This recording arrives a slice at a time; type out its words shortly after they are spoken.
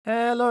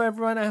Hello,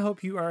 everyone. I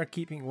hope you are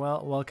keeping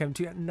well. Welcome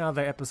to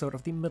another episode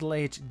of the Middle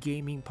Age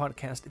Gaming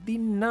Podcast, the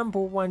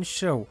 #1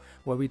 show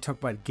where we talk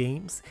about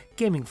games,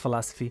 gaming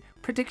philosophy,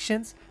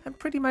 predictions, and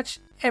pretty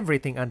much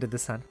everything under the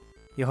sun.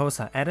 Your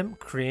hosts are Adam,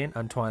 Korean,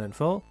 Antoine, and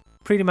Phil.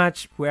 Pretty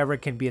much whoever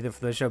can be there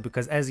for the show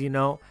because, as you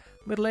know,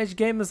 middle-aged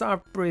gamers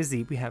are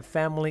busy. We have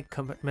family,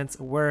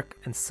 commitments, work,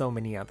 and so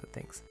many other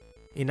things.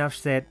 Enough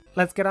said.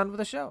 Let's get on with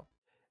the show.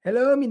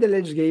 Hello,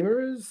 middle-aged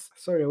gamers.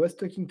 Sorry, I was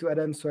talking to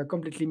Adam, so I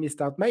completely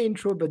missed out my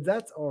intro, but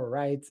that's all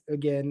right.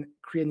 Again,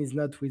 Krian is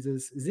not with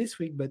us this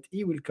week, but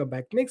he will come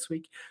back next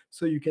week,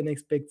 so you can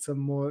expect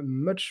some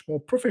much more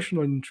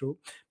professional intro.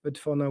 But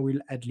for now, we'll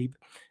ad-lib,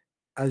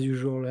 as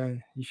usual,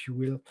 if you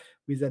will,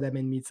 with Adam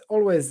and me. It's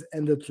always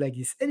end up like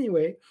this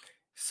anyway.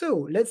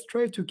 So let's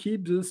try to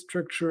keep the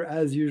structure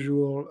as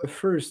usual.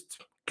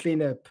 First,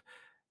 clean up.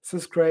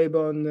 Subscribe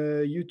on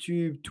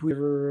YouTube,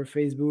 Twitter,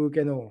 Facebook,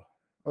 and all.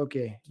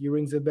 Okay, you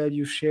ring the bell,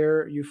 you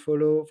share, you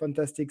follow.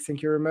 Fantastic.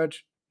 Thank you very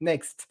much.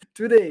 Next,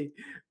 today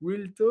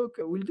we'll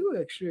do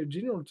actually a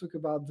general talk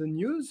about the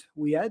news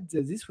we had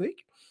this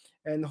week,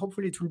 and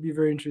hopefully it will be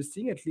very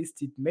interesting. At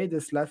least it made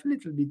us laugh a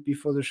little bit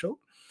before the show.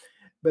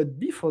 But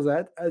before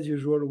that, as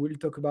usual, we'll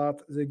talk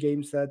about the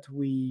games that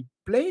we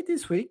played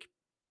this week.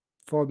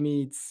 For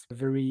me, it's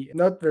very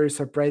not very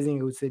surprising,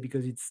 I would say,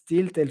 because it's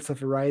still Tales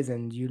of Arise,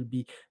 and you'll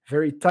be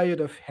very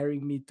tired of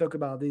hearing me talk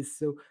about this.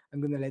 So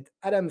I'm gonna let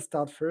Adam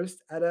start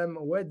first. Adam,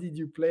 what did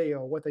you play,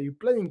 or what are you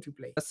planning to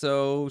play?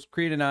 So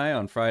Creed and I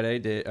on Friday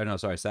did, oh no,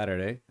 sorry,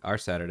 Saturday. Our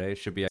Saturday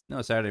should be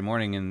no Saturday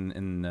morning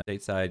in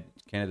stateside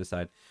Canada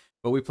side.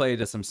 But we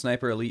played some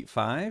Sniper Elite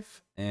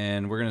 5,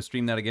 and we're gonna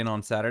stream that again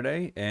on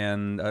Saturday.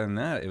 And other than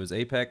that, it was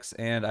Apex,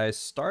 and I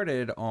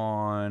started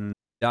on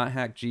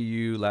 .hack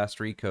GU Last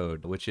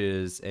Recode, which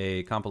is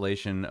a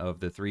compilation of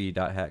the 3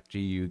 .hack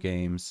GU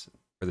games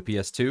for the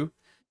PS2.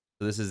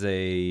 So this is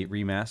a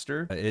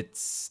remaster.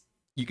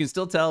 You can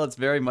still tell it's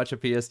very much a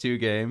PS2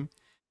 game.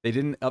 They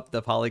didn't up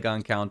the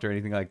polygon count or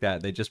anything like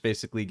that. They just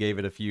basically gave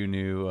it a few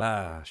new,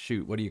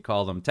 what do you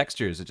call them?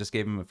 Textures. It just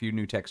gave them a few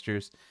new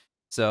textures.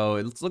 So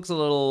it looks a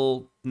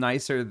little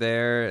nicer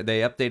there. They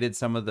updated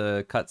some of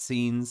the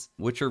cutscenes,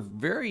 which are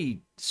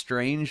very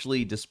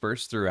strangely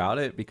dispersed throughout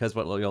it, because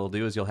what you'll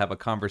do is you'll have a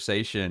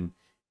conversation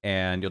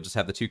and you'll just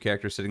have the two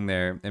characters sitting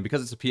there. And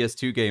because it's a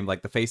PS2 game,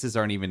 like the faces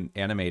aren't even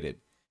animated.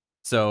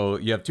 So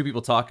you have two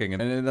people talking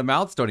and the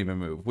mouths don't even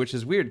move, which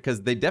is weird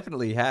because they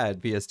definitely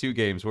had PS2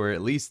 games where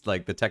at least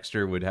like the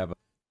texture would have a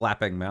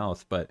flapping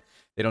mouth, but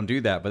they don't do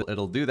that. But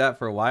it'll do that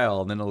for a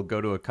while, and then it'll go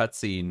to a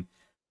cutscene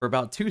for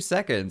about 2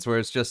 seconds where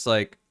it's just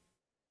like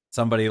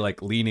somebody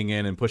like leaning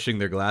in and pushing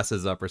their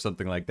glasses up or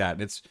something like that.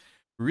 And it's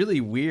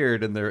really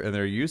weird in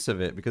their use of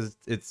it, because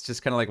it's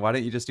just kind of like, why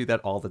don't you just do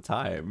that all the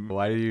time?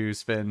 Why do you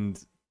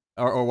spend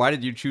or why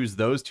did you choose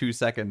those 2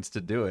 seconds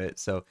to do it?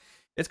 So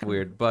it's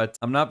weird, but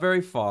I'm not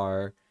very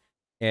far,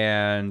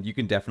 and you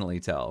can definitely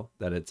tell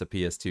that it's a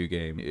PS2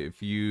 game.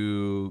 If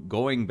you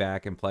going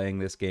back and playing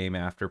this game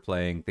after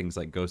playing things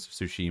like Ghost of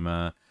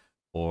Tsushima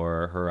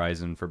or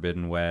Horizon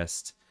Forbidden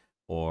West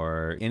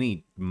or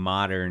any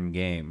modern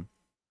game,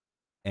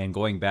 and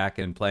going back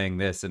and playing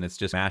this, and it's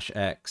just mash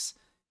X,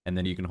 and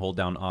then you can hold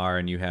down R,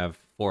 and you have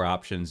 4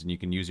 options, and you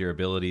can use your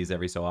abilities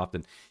every so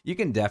often, you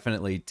can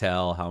definitely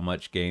tell how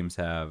much games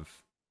have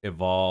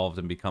evolved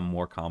and become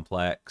more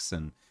complex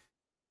and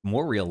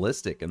more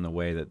realistic in the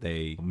way that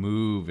they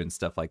move and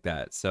stuff like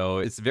that. So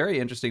it's very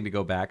interesting to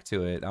go back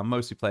to it. I'm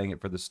mostly playing it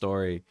for the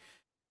story,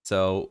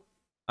 so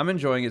I'm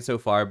enjoying it so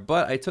far.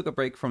 But I took a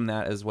break from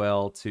that as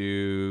well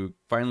to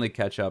finally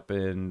catch up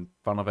in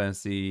Final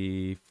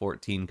Fantasy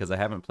XIV, because I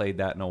haven't played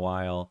that in a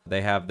while.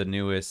 They have the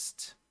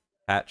newest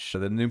patch.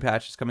 The new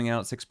patch is coming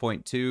out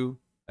 6.2,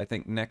 I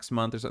think next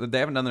month or something. They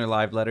haven't done their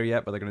live letter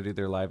yet, but they're going to do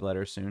their live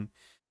letter soon.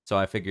 So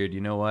I figured, you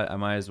know what, I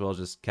might as well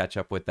just catch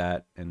up with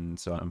that. And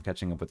so I'm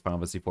catching up with Final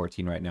Fantasy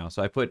XIV right now.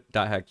 So I put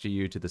 .hack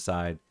GU to the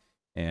side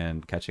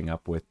and catching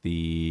up with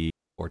the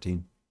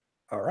 14.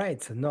 All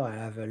right, so now I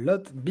have a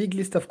big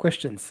list of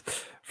questions. Sure.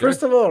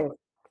 First of all,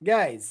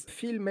 guys,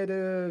 Phil made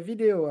a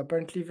video,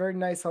 apparently very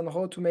nice, on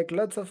how to make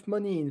lots of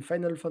money in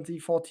Final Fantasy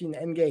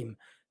XIV Endgame.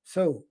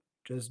 So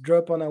just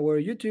drop on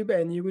our YouTube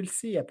and you will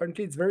see.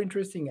 Apparently, it's very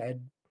interesting. I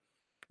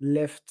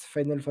left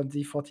Final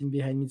Fantasy XIV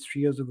behind me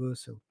 3 years ago,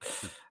 so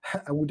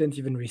I wouldn't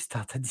even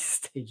restart at this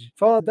stage.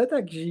 For that,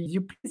 actually, did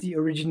you play the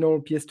original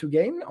PS2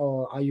 game,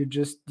 or are you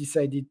just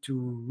decided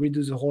to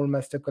redo the whole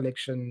Master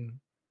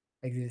Collection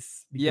like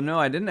this? Yeah, no,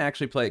 I didn't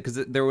actually play it,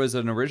 because there was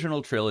an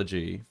original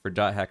trilogy for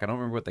 .hack. I don't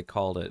remember what they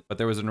called it, but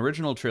there was an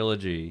original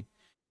trilogy,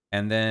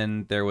 and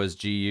then there was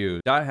GU.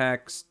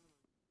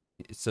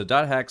 So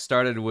 .hack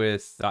started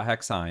with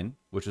 .hack Sign,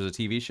 which was a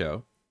TV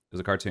show. It was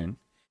a cartoon.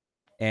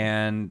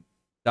 And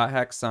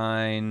 .hack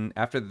Sign,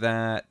 after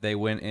that, they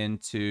went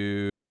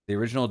into the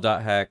original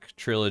 .hack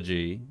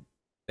trilogy.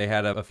 They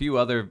had a few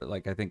other,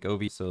 like, I think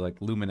OV, so like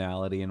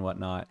Luminality and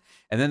whatnot.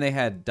 And then they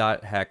had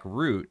 .hack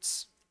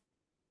Roots,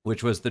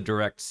 which was the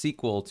direct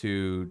sequel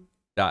to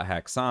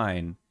 .hack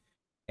Sign.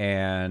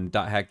 And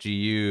 .hack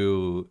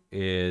GU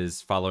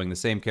is following the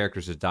same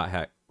characters as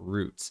 .hack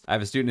roots. I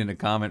have a student in a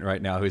comment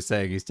right now who's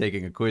saying he's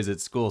taking a quiz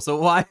at school. So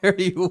why are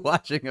you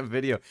watching a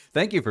video?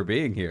 Thank you for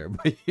being here,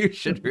 but you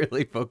should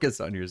really focus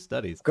on your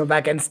studies. Go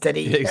back and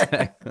study.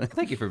 Exactly.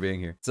 Thank you for being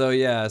here. So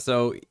yeah,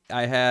 so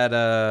I had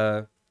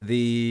so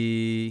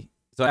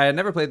I had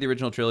never played the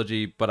original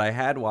trilogy, but I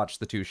had watched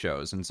the 2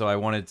 shows, and so I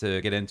wanted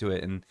to get into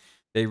it. And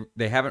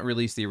they haven't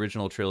released the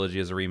original trilogy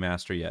as a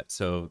remaster yet,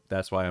 so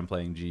that's why I'm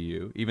playing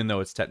GU, even though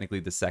it's technically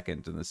the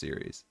second in the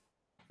series,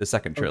 the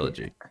second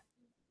trilogy. Okay.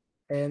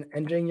 And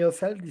enjoying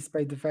yourself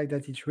despite the fact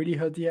that it really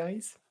hurt the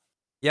eyes?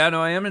 Yeah,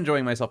 no, I am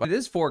enjoying myself. It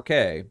is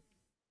 4K.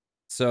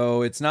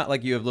 So it's not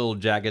like you have little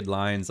jagged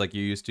lines like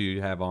you used to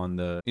have on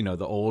the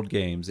old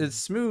games. It's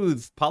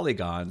smooth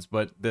polygons,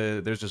 but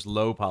there's just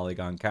low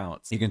polygon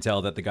counts. You can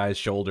tell that the guy's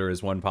shoulder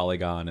is 1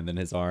 polygon, and then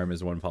his arm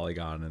is 1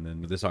 polygon, and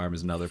then this arm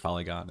is another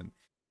polygon. And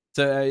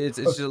so it's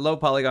just a low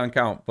polygon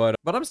count, but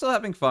I'm still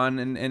having fun,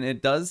 and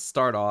it does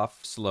start off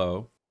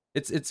slow.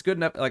 It's good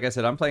enough. Like I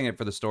said, I'm playing it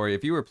for the story.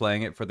 If you were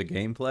playing it for the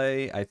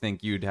gameplay, I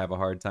think you'd have a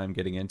hard time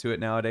getting into it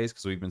nowadays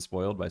because we've been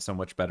spoiled by so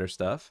much better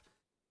stuff.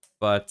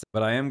 But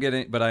I am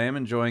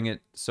enjoying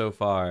it so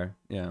far.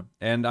 Yeah.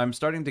 And I'm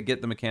starting to get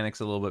the mechanics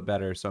a little bit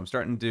better, so I'm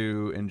starting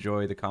to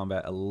enjoy the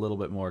combat a little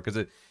bit more, cuz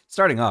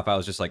starting off I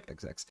was just like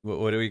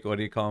what do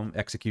you call them?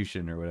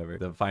 Execution or whatever.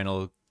 The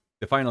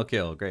final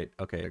kill. Great.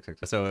 Okay.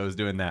 So I was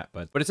doing that,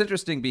 but it's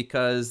interesting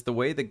because the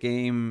way the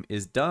game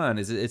is done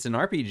is it's an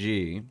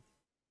RPG.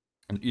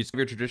 It's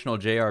your traditional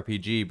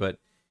JRPG, but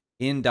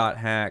in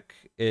 .hack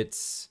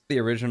it's the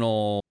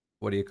original,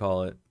 what do you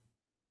call it?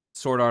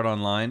 Sword Art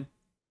Online.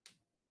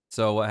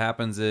 So what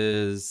happens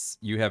is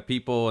you have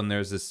people, and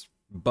there's this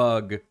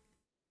bug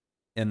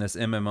in this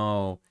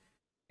MMO,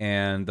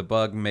 and the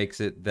bug makes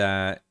it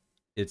that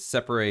it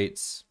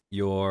separates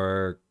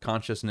your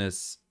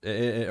consciousness,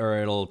 or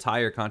it'll tie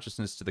your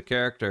consciousness to the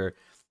character,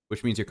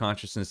 which means your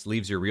consciousness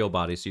leaves your real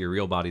body, so your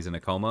real body's in a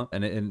coma.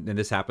 And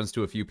this happens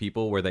to a few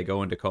people where they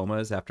go into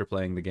comas after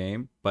playing the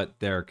game, but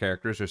their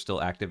characters are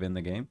still active in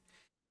the game.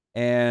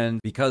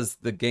 And because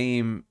the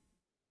game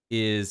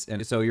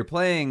and so you're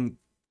playing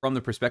from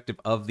the perspective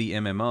of the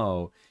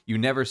MMO, you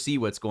never see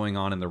what's going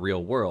on in the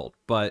real world.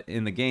 But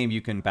in the game,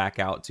 you can back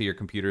out to your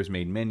computer's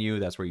main menu.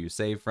 That's where you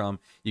save from.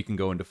 You can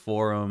go into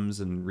forums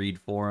and read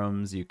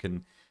forums. You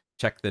can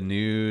check the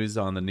news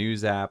on the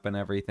news app and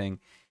everything.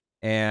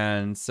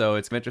 And so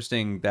it's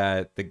interesting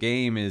that the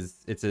game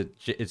it's a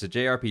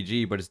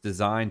JRPG, but it's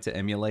designed to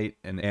emulate.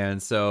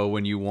 And so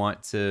when you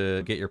want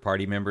to get your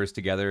party members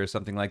together or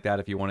something like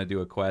that, if you want to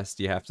do a quest,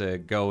 you have to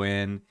go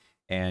in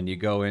and you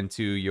go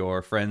into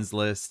your friends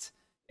list,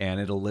 and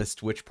it'll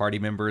list which party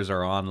members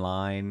are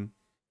online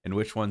and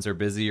which ones are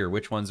busy or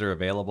which ones are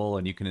available,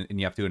 and you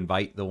have to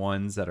invite the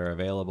ones that are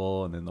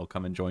available, and then they'll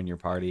come and join your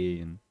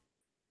party. And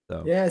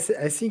so Yes,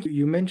 I think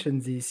you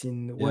mentioned this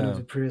in one of yeah.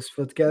 the previous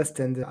podcasts,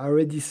 and I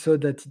already saw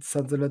that it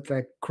sounds a lot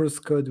like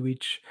Crosscode,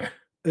 which,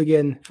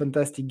 again,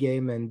 fantastic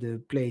game, and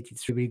the play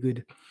it's really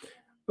good.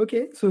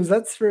 Okay, so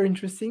that's very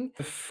interesting.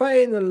 The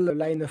final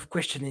line of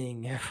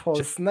questioning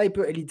for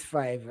Sniper Elite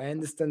 5. I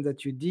understand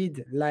that you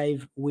did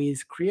live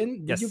with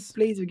Korean. Did you Yes.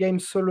 play the game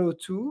solo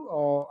too,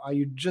 or are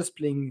you just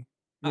playing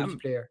I'm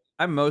multiplayer?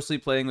 I'm mostly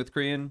playing with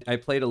Korean. I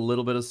played a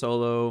little bit of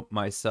solo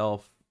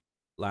myself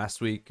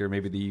last week or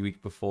maybe the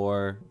week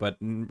before, but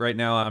right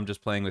now I'm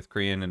just playing with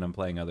Korean, and I'm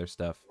playing other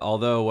stuff.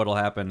 Although what'll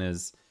happen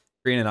is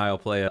Korean and I will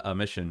play a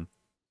mission,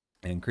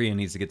 and Korean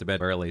needs to get to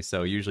bed early,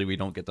 so usually we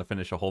don't get to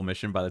finish a whole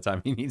mission by the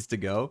time he needs to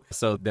go.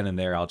 So then and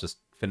there I'll just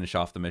finish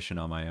off the mission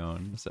on my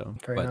own. So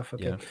Fair but enough,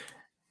 okay. yeah.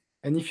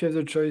 And if you have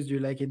the choice, do you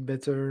like it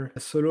better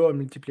solo or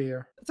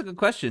multiplayer? That's a good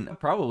question.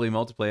 Probably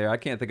multiplayer. I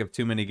can't think of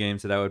too many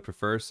games that I would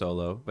prefer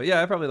solo. But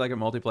yeah, I probably like it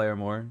multiplayer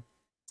more.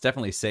 It's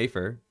definitely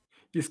safer.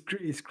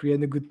 Is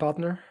Korean a good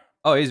partner?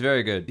 Oh, he's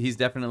very good. He's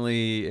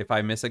definitely, if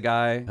I miss a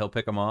guy, he'll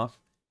pick him off.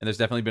 And there's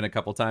definitely been a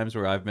couple times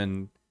where I've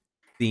been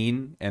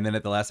seen, and then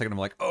at the last second I'm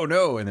like, oh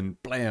no, and then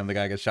blam, the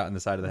guy gets shot in the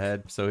side of the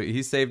head. So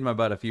he's saved my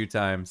butt a few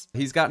times.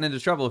 He's gotten into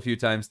trouble a few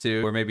times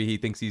too, where maybe he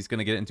thinks he's going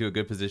to get into a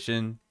good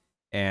position,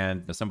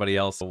 and somebody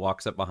else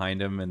walks up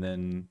behind him, and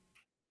then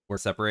we're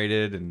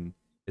separated, and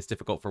it's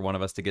difficult for one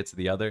of us to get to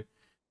the other.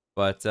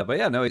 But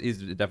yeah, no, he's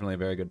definitely a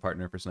very good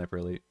partner for Sniper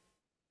Elite.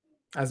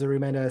 As a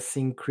reminder, I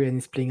think Korean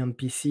is playing on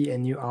PC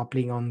and you are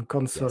playing on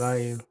console, are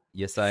you?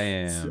 Yes,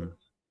 I So, am.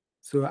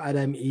 so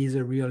Adam is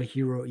a real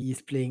hero.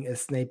 He's playing a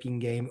sniping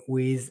game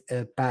with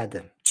a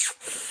pad.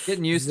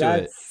 Getting used to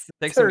it. That's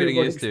Takes some getting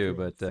terrible used to,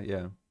 experience. but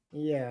yeah.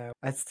 Yeah,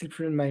 I still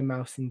print my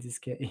mouse in this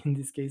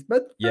case,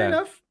 but fair Yeah.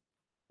 enough.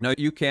 No,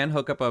 you can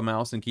hook up a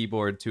mouse and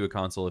keyboard to a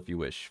console if you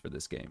wish for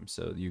this game.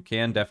 So you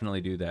can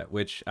definitely do that,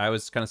 which I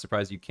was kind of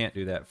surprised you can't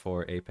do that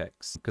for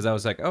Apex. Because I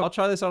was like, oh, I'll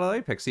try this on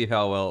Apex, see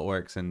how well it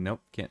works. And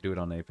nope, can't do it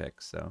on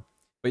Apex. So,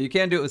 but you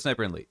can do it with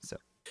Sniper Elite. So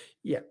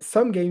Yeah,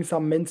 some games are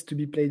meant to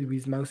be played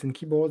with mouse and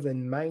keyboards,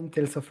 and mine,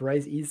 Tales of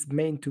Rise, is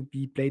meant to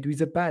be played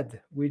with a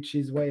pad, which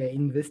is why I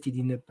invested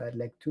in a pad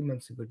like 2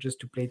 months ago just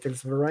to play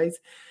Tales of Rise.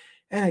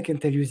 And I can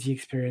tell you the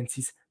experience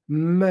is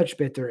much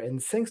better.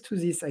 And thanks to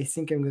this, I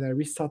think I'm gonna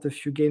restart a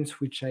few games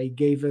which I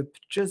gave up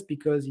just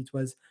because it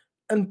was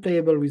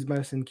unplayable with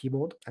mouse and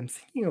keyboard. I'm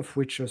thinking of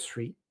Witcher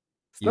 3.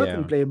 It's not Yeah.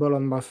 unplayable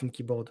on mouse and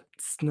keyboard.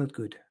 It's not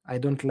good. I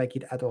don't like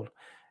it at all.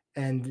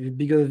 And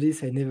because of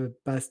this, I never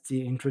passed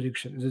the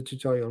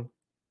tutorial.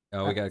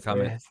 Oh, we got a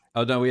Sorry. comment.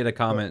 Oh no, we had a Yeah.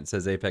 comment that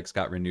says Apex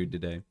got renewed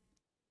today.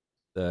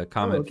 The Oh,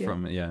 comment okay.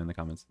 from in the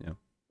comments, yeah.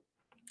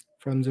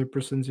 From the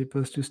person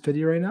supposed to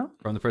study right now?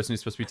 From the person who's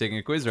supposed to be taking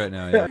a quiz right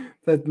now, yeah.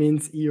 That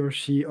means he or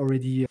she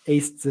already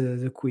aced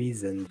the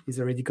quiz and is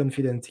already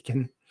confident he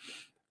can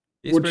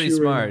He's watch pretty you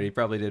right smart. now. He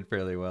probably did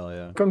fairly well,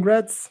 yeah.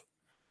 Congrats.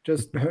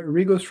 Just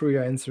re-go through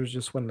your answers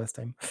just one last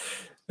time.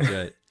 That's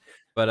right.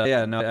 But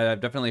yeah, no,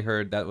 I've definitely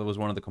heard that was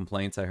one of the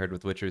complaints I heard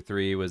with Witcher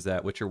 3 was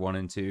that Witcher 1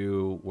 and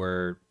 2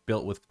 were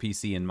built with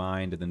PC in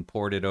mind and then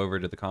ported over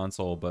to the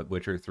console, but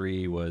Witcher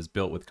 3 was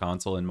built with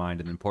console in mind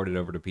and then ported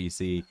over to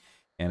PC.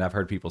 And I've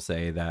heard people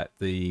say that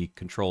the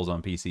controls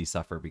on PC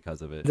suffer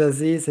because of it. Does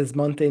this as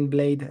Mountain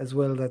Blade as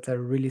well that I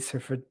really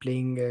suffered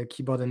playing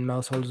keyboard and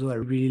mouse, although I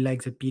really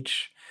like the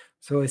pitch.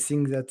 So I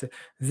think that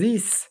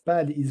this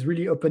pad is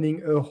really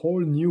opening a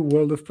whole new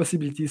world of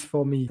possibilities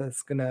for me.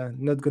 That's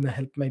not gonna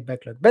help my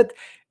backlog. But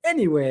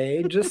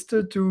anyway, just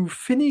to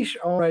finish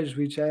on Rise,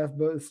 which I have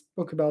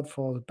spoke about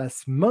for the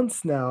past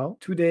months now,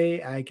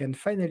 today I can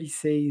finally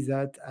say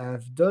that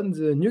I've done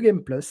the New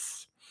Game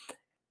Plus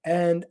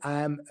and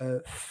I'm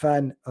a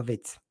fan of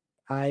it.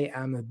 I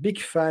am a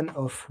big fan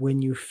of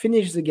when you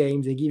finish the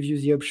game, they give you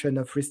the option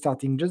of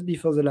restarting just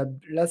before the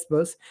last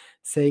boss,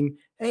 saying,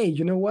 hey,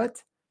 you know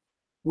what?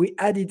 We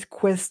added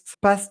quests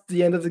past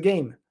the end of the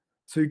game.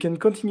 So you can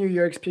continue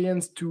your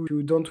experience to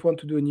you don't want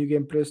to do a new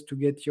game plus to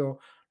get your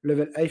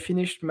level. I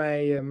finished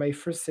my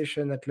first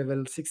session at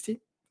level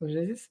 60. Something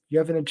like this. You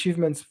have an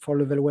achievement for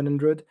level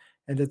 100,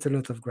 and that's a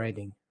lot of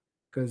grinding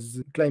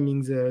because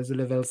climbing the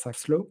levels are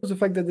slow. The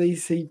fact that they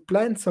say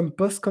plan some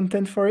post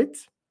content for it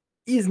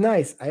is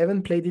nice. I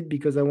haven't played it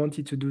because I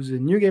wanted to do the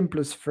new game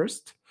plus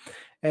first.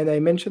 And I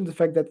mentioned the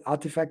fact that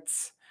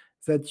artifacts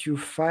that you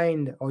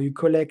find or you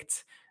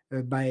collect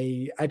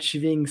by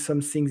achieving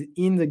some things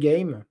in the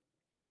game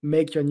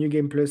make your new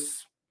game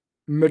plus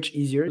much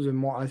easier. The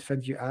more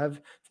artifacts you have,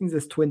 I think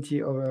there's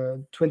 20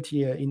 or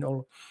 20 in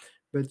all.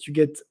 But you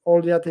get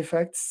all the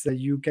artifacts that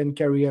you can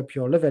carry up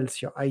your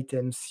levels, your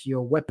items,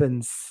 your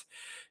weapons,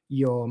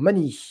 your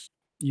money.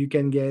 You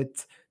can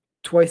get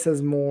twice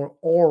as more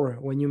ore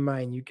when you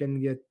mine. You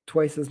can get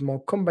twice as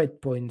more combat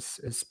points,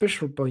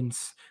 special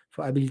points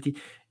for ability.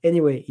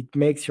 Anyway, it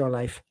makes your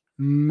life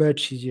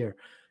much easier.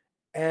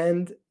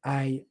 And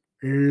I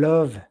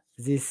love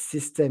this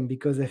system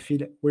because I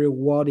feel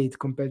rewarded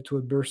compared to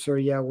a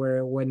Berseria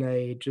where when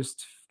I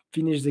just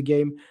finish the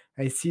game,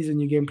 I see the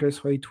new game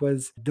plus where it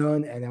was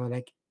done, and I'm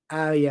like,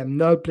 I am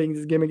not playing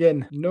this game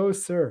again. No,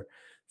 sir.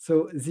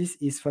 So this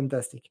is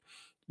fantastic.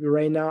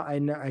 Right now, I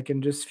know I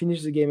can just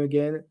finish the game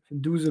again,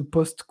 do the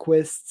post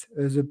quest,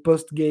 the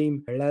post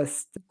game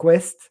last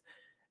quest,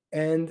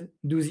 and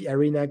do the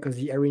arena because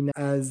the arena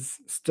has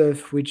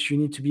stuff which you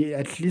need to be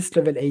at least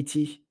level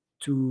 80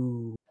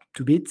 to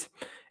beat.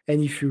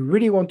 And if you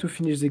really want to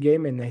finish the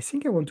game, and I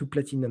think I want to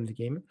platinum the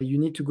game, you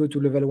need to go to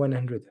level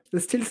 100.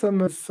 There's still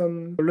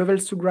some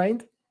levels to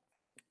grind,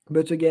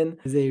 but again,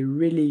 they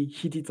really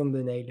hit it on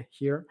the nail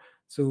here.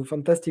 So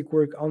fantastic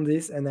work on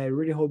this, and I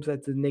really hope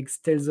that the next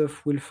Tales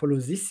of will follow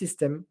this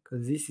system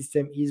because this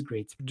system is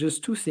great.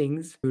 Just two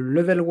things.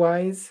 Level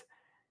wise,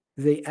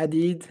 they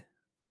added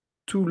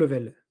two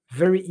level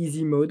very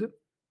easy mode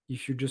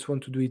if you just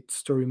want to do it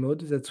story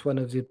mode. That's one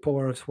of the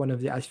powers, one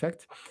of the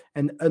aspects.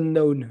 And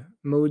unknown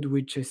mode,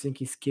 which I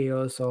think is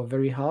chaos or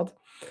very hard.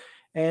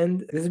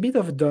 And there's a bit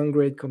of a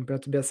downgrade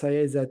compared to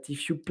Berseria is that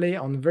if you play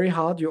on very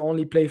hard, you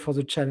only play for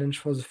the challenge,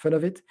 for the fun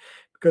of it,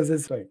 because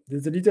there's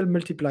a little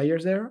multiplier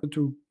there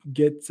to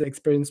get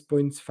experience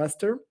points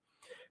faster,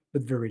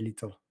 but very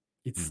little.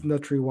 It's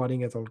not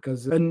rewarding at all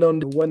because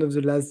unknown, one of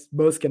the last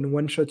boss can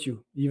one shot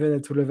you, even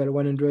at level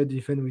 100,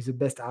 even with the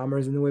best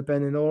armors and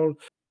weapon and all.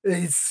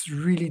 It's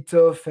really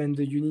tough, and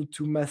you need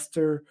to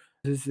master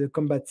this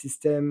combat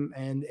system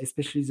and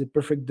especially the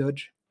perfect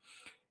dodge.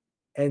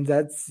 And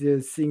that's the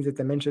thing that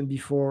I mentioned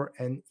before.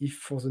 And if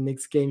for the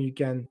next game you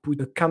can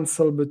put a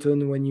cancel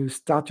button when you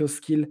start your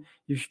skill,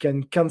 if you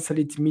can cancel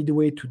it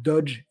midway to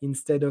dodge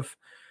instead of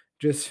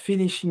just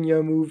finishing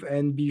your move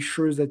and be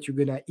sure that you're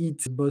gonna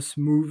eat the boss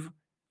move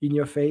in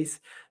your face,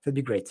 that'd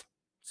be great.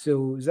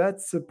 So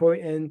that's the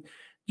point. And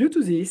due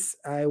to this,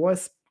 I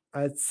was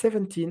at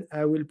 17.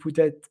 I will put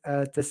it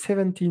at a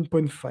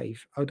 17.5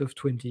 out of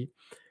 20.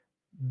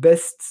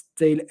 Best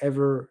tale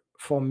ever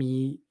for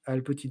me. I'll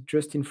put it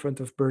just in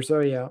front of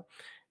Berseria.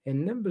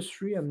 And number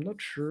three, I'm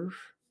not sure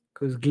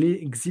because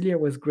Exilia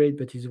was great,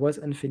 but it was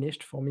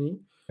unfinished for me.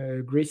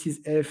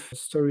 Gracie's F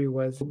story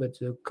was, but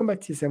the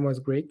combat system was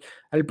great.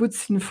 I'll put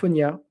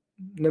Symphonia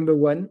number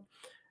one.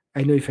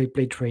 I know if I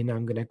play Train,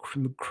 I'm gonna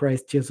cry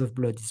tears of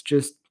blood.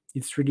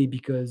 It's really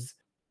because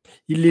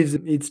it lives.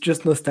 It's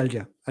just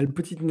nostalgia. I'll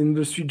put it in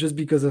number three just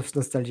because of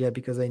nostalgia.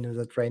 Because I know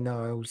that right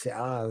now I will say,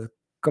 the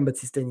combat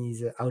system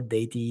is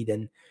outdated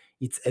and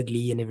it's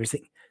ugly and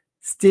everything.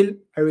 Still,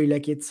 I really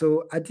like it.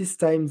 So at this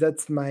time,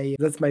 that's my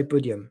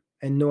podium.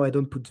 And no, I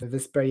don't put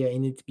Vesperia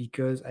in it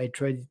because I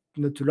tried it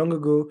not too long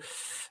ago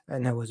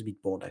and I was a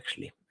bit bored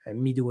actually.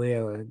 Midway,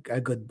 I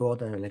got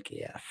bored and I'm like,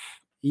 yeah,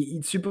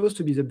 it's supposed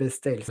to be the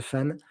best tale. As a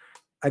fan,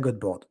 I got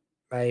bored.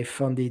 I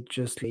found it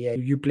just like, yeah,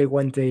 you play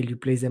one tale, you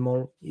play them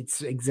all.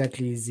 It's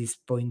exactly this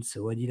point.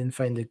 So I didn't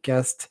find the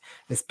cast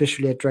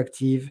especially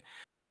attractive.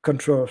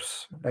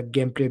 Controls like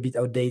gameplay a bit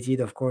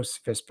outdated. Of course,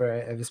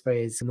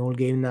 Vesperia is an old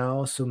game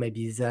now, so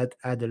maybe that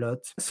add a lot.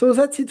 So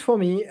that's it for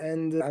me,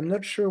 and I'm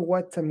not sure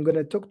what I'm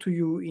gonna talk to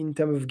you in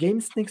terms of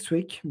games next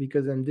week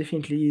because I'm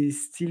definitely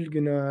still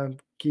gonna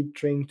keep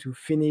trying to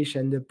finish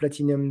and the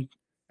platinum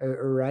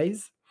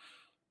arise,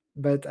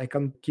 but I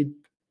can't keep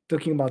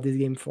talking about this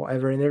game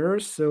forever and ever.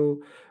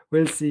 So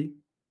we'll see.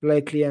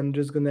 Likely, I'm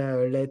just gonna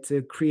let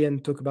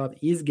Krian talk about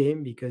his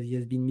game because he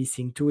has been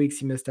missing 2 weeks.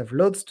 He must have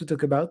lots to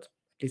talk about.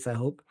 At least I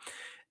hope.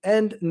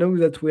 And now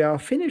that we are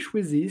finished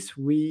with this,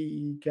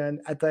 we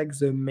can attack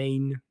the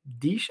main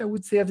dish, I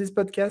would say, of this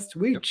podcast,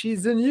 Yep. which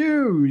is the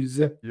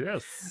news.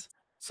 Yes.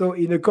 So,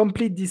 in a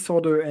complete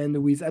disorder and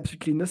with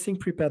absolutely nothing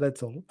prepared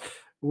at all,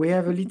 we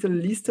have a little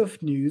list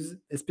of news,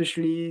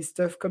 especially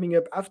stuff coming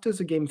up after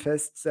the Game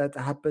Fest that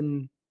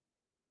happened.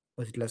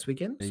 Was it last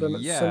weekend? Summer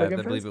Yeah, Game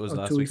I believe Fest? it was Or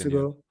last 2 weeks weekend. Yeah.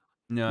 ago?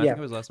 No, I Yeah. think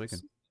it was last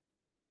weekend.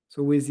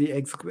 So, with the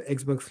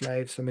Xbox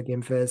Live Summer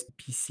Game Fest,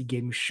 PC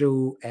Game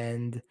Show,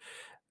 and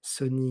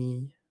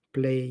Sony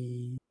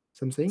Play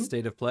something?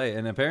 State of play,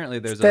 and apparently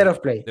State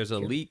of Play. there's a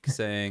Okay. leak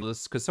saying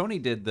because Sony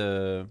did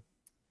they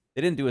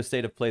didn't do a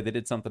state of play, they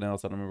did something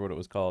else. I don't remember what it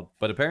was called,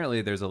 but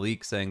apparently there's a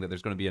leak saying that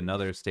there's going to be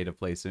another state of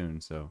play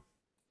soon. So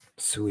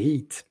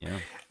Sweet. yeah.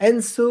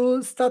 And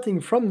so,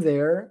 starting from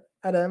there,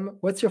 Adam,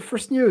 what's your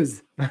first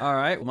news? All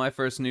right. Well, my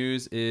first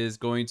news is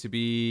going to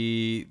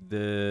be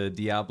the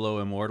Diablo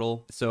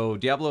Immortal. So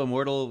Diablo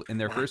Immortal in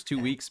their first 2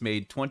 weeks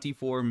made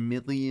 $24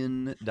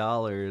 million.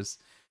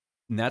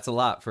 And that's a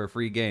lot for a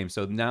free game.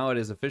 So now it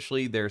is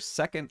officially their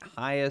second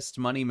highest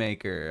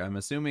moneymaker. I'm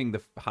assuming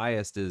the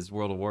highest is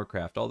World of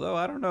Warcraft, although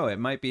I don't know. It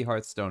might be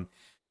Hearthstone.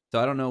 So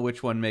I don't know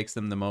which one makes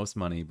them the most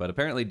money. But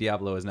apparently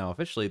Diablo is now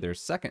officially their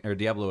second, or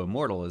Diablo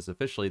Immortal is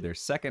officially their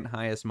second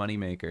highest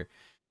moneymaker.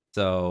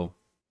 So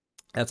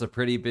that's a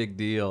pretty big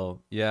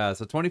deal. Yeah,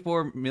 so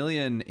 24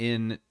 million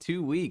in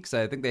 2 weeks.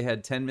 I think they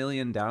had 10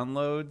 million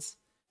downloads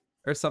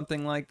or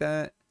something like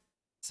that.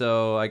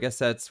 So I guess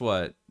that's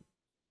what,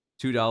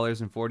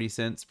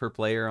 $2.40 per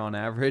player on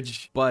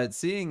average. But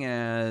seeing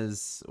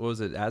as, what was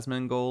it,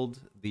 Asmongold,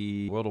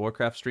 the World of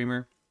Warcraft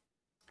streamer,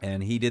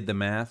 and he did the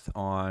math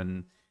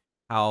on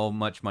how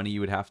much money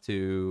you would have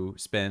to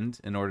spend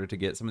in order to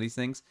get some of these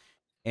things.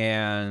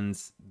 And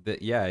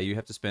that, yeah, you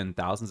have to spend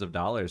thousands of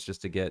dollars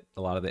just to get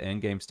a lot of the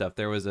end game stuff.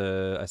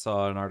 I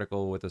saw an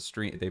article with a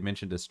stream, they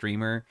mentioned a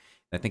streamer.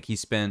 I think he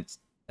spent,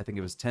 I think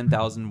it was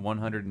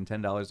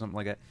 $10,110, something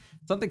like that.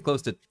 Something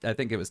close to, I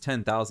think it was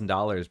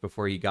 $10,000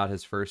 before he got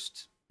his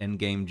first end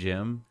game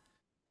gem.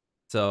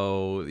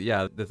 So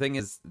yeah, the thing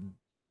is,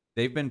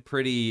 they've been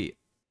pretty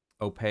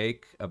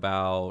opaque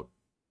about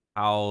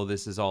how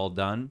this is all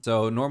done.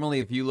 So normally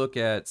if you look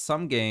at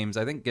some games,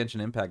 I think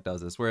Genshin Impact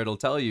does this, where it'll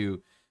tell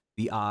you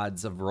the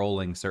odds of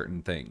rolling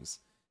certain things.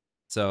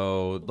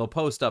 So they'll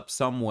post up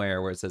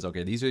somewhere where it says,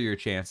 okay, these are your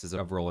chances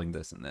of rolling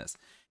this and this.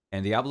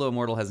 And Diablo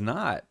Immortal has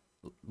not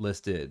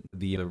listed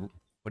the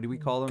what do we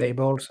call them?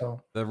 Table,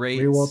 so The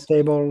rates. reward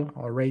table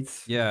or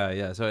rates.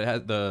 Yeah. So it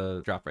has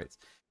the drop rates.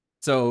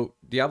 So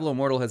Diablo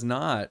Immortal has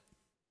not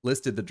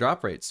listed the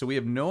drop rates. So we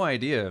have no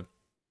idea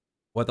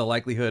what the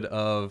likelihood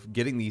of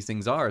getting these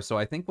things are. So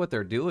I think what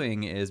they're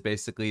doing is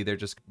basically they're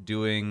just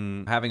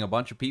having a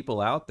bunch of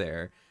people out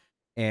there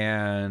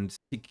and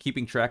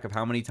keeping track of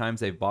how many times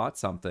they've bought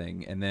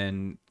something and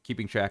then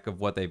keeping track of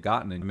what they've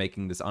gotten and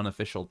making this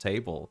unofficial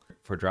table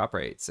for drop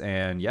rates.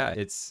 And yeah,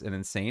 it's an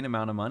insane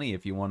amount of money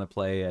if you want to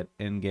play at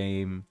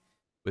in-game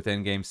with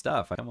in-game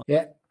stuff.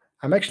 Yeah,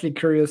 I'm actually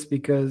curious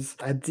because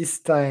at this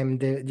time,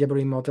 the Diablo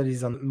Immortal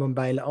is on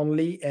mobile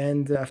only,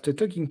 and after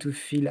talking to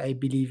Phil, I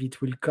believe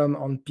it will come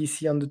on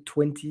PC on the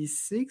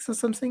 26th or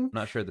something. I'm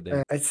not sure the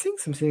date. I think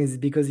something is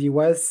because he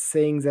was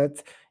saying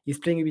that he's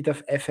playing a bit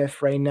of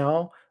FF right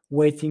now,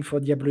 waiting for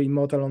Diablo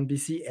Immortal on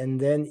PC, and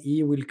then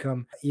he will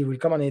come. He will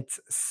come on it.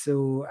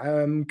 So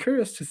I'm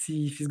curious to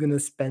see if he's gonna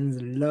spend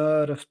a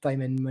lot of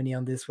time and money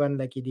on this one,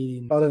 like he did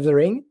in Lord of the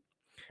Ring.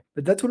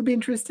 But that will be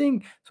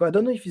interesting. So I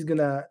don't know if he's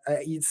gonna.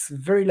 It's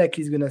very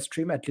likely he's gonna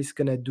stream. At least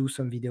gonna do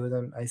some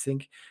videos. I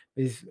think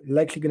he's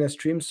likely gonna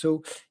stream.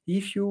 So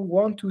if you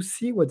want to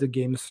see what the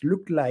games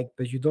look like,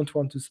 but you don't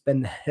want to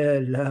spend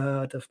a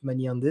lot of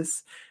money on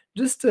this,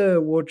 just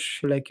watch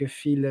like a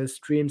Phil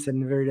streams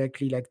and very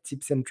likely like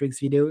tips and tricks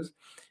videos.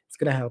 It's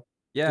gonna help.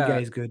 The guy Yeah.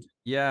 is good.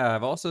 Yeah,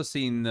 I've also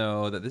seen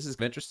though that this is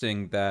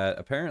interesting that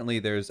apparently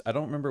I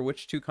don't remember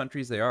which two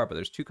countries they are, but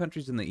there's two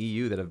countries in the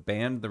EU that have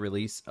banned the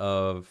release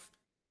of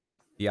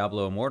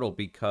Diablo Immortal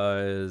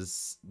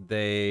because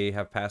they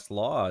have passed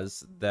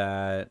laws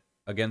that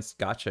against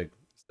gacha.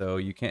 So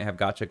you can't have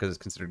gacha because it's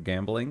considered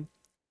gambling.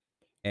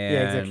 Yeah,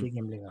 And exactly.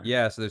 Gambling.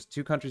 yeah, so there's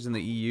two countries in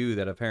the EU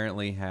that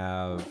apparently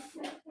have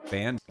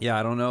banned. Yeah,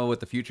 I don't know what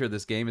the future of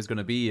this game is going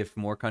to be if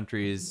more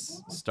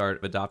countries start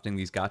adopting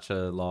these gotcha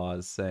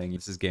laws saying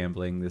this is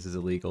gambling, this is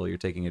illegal, you're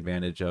taking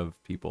advantage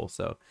of people.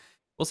 So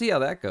we'll see how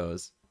that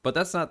goes. But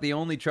that's not the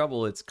only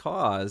trouble it's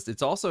caused.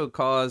 It's also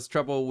caused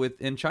trouble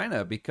in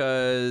China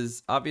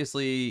because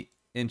obviously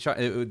in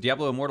China,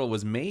 Diablo Immortal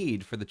was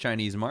made for the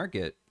Chinese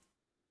market.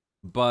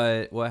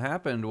 But what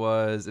happened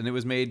was, and it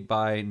was made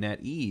by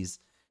NetEase,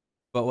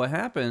 but what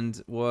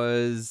happened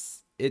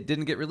was it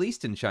didn't get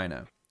released in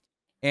China.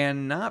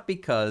 And not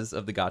because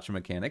of the gotcha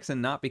mechanics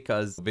and not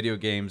because video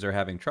games are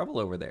having trouble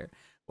over there.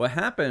 What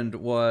happened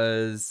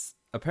was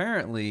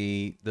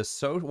apparently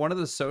one of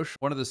the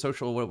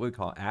social what we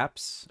call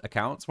apps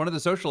accounts, one of the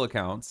social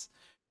accounts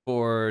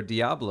for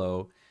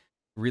Diablo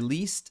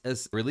released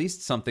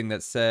something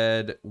that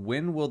said,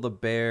 when will the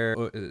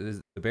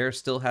bear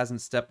still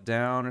hasn't stepped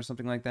down or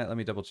something like that. Let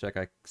me double check.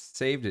 I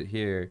saved it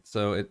here.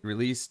 So it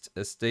released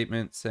a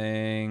statement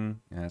saying,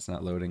 it's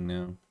not loading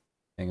now.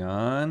 Hang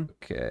on.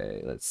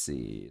 Okay, let's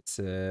see. It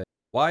said,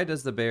 why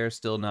does the bear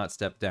still not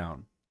step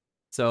down?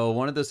 So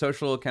one of the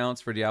social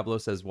accounts for Diablo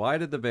says, why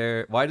does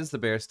the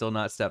bear still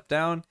not step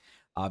down?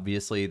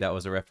 Obviously, that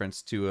was a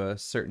reference to a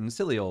certain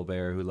silly old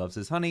bear who loves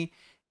his honey.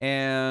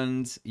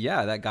 And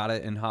yeah, that got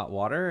it in hot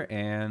water,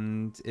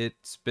 and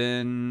it's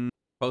been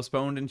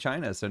postponed in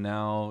China. So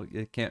now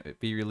it can't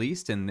be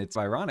released, and it's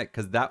ironic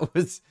because that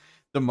was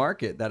the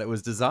market that it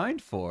was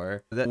designed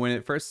for. That when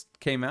it first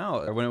came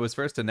out, or when it was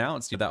first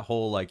announced, that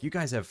whole like, you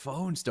guys have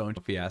phones, don't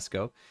you,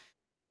 fiasco.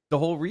 The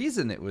whole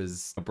reason it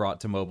was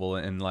brought to mobile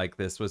and like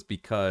this was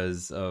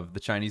because of the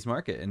Chinese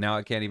market, and now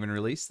it can't even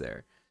release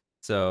there.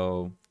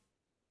 So,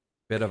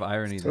 bit of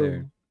irony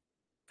there.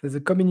 There's a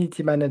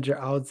community manager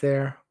out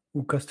there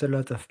who cost a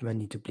lot of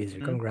money to please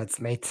you. Congrats,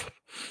 mate.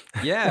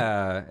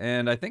 Yeah,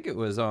 and I think it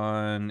was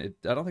on.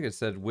 I don't think it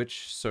said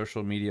which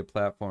social media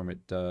platform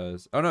it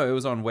does. Oh no, it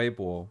was on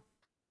Weibo.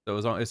 So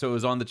it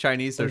was on the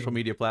Chinese social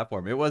media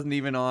platform. It wasn't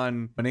even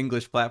on an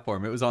English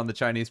platform. It was on the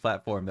Chinese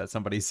platform that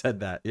somebody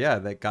said that. Yeah,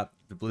 that got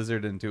the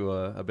Blizzard into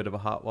a bit of a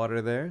hot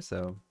water there.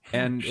 So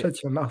and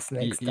shut your mouth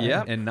next time.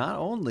 Yeah, and not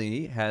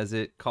only has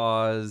it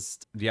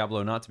caused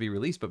Diablo not to be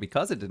released, but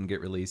because it didn't get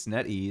released,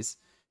 NetEase,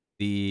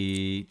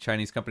 the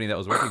Chinese company that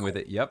was working with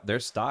it, their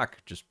stock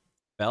just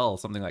fell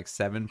something like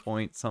 7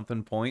 point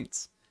something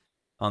points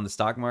on the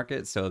stock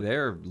market. So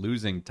they're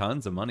losing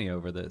tons of money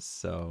over this.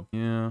 So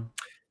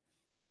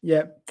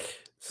yeah.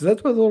 So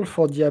that was all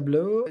for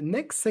Diablo.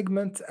 Next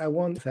segment, I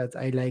want that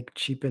I like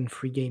cheap and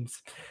free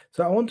games.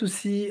 So I want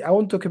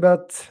to talk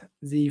about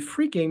the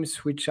free games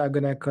which are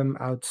gonna come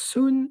out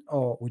soon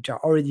or which are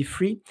already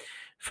free.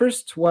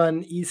 First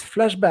one is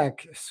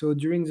Flashback. So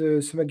during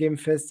the Summer Game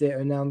Fest, they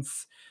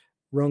announced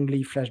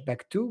wrongly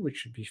Flashback 2, which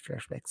should be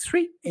Flashback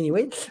 3.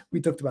 Anyway,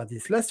 we talked about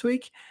this last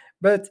week.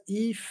 But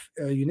if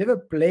you never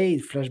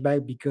played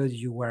Flashback because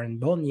you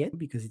weren't born yet,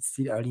 because it's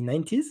still early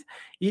 90s,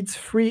 it's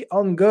free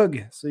on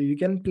GOG. So you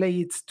can play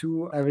it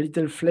to have a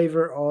little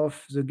flavor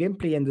of the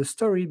gameplay and the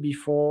story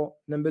before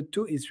number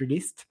 2 is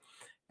released.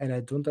 And I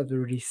don't have the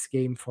release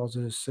game for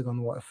the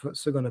second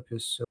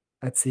opus. So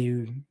I'd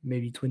say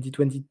maybe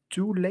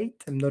 2022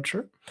 late. I'm not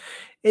sure.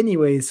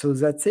 Anyway, so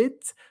that's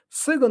it.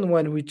 Second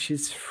one, which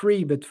is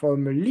free but for a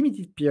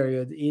limited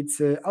period, it's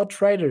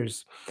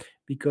Outriders,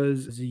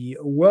 because the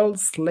World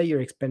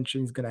Slayer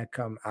expansion is gonna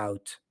come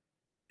out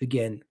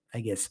again, I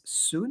guess,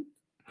 soon.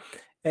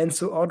 And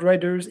so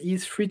Outriders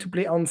is free to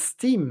play on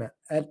Steam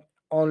at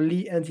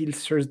only until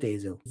Thursday,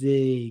 though,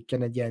 the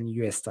Canadian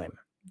US time.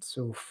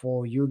 So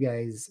for you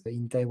guys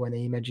in Taiwan, I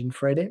imagine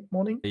Friday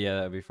morning? yeah,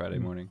 that'd be Friday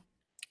morning.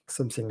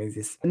 Something like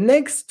this.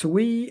 Next,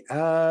 we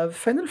have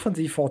Final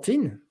Fantasy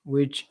XIV,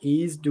 which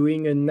is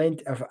doing a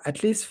 90,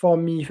 at least for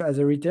me as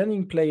a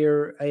returning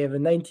player, I have a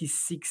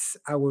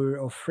 96-hour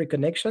of free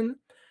connection.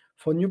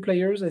 For new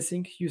players, I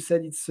think you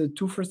said it's a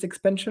first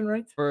expansion,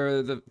 right?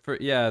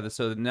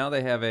 So now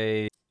they have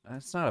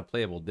it's not a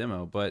playable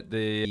demo, but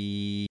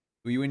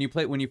when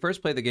you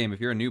first play the game, if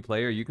you're a new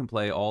player, you can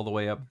play all the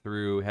way up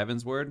through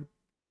Heavensward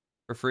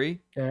for free.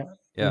 Yeah.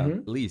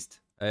 At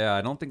least. Yeah,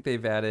 I don't think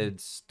they've added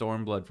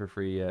Stormblood for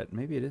free yet.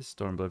 Maybe it is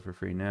Stormblood for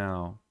free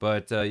now.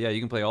 But yeah, you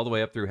can play all the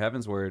way up through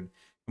Heavensward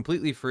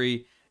completely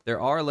free.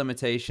 There are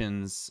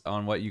limitations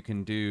on what you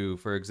can do.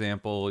 For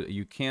example,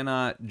 you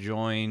cannot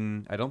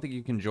join... I don't think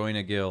you can join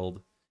a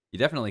guild. You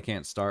definitely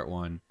can't start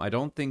one. I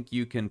don't think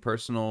you can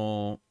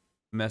personal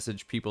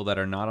message people that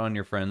are not on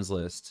your friends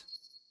list.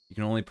 You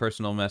can only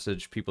personal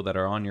message people that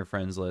are on your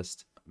friends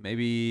list.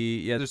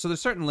 Maybe, yeah, there's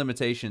certain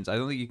limitations. I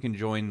don't think you can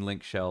join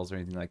link shells or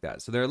anything like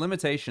that. So there are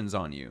limitations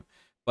on you,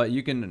 but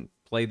you can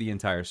play the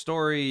entire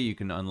story. You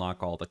can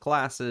unlock all the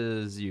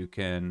classes. You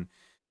can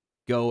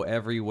go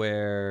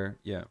everywhere.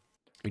 Yeah,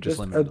 we just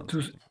limited on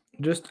something.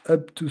 Just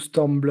up to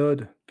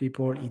Stormblood,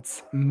 people,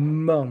 it's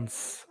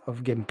months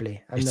of gameplay.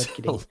 I'm not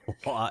kidding.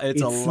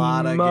 It's a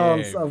lot of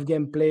months of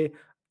gameplay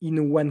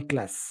in one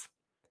class.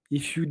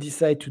 If you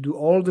decide to do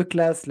all the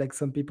class like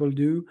some people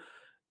do,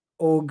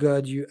 oh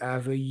god, you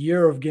have a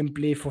year of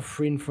gameplay for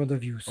free in front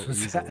of you. So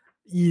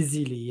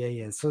easily,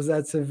 yeah. So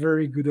that's a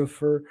very good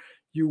offer.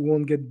 You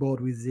won't get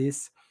bored with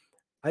this.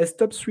 I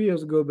stopped 3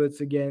 years ago, but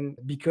again,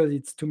 because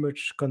it's too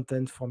much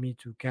content for me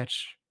to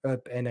catch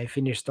up, and I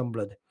finished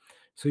Stormblood.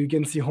 So you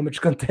can see how much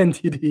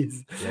content it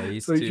is. Yeah,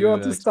 he's So if you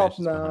want 2 to start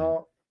expansions behind.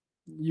 now,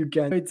 you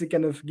can. It's a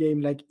kind of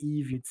game like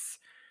Eve. It's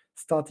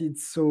started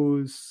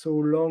so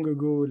long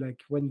ago,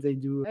 like when they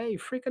do, hey,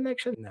 free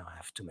connection. Now I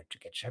have too much to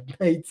catch up.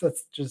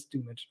 That's just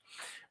too much.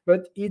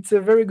 But it's a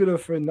very good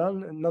offer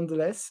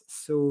nonetheless.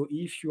 So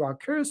if you are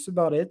curious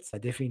about it, I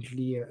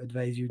definitely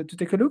advise you to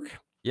take a look.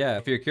 Yeah,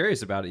 if you're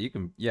curious about it, you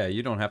can. Yeah,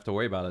 you don't have to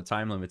worry about a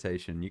time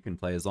limitation. You can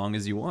play as long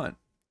as you want.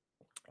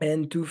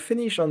 And to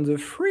finish on the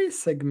free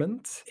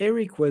segment,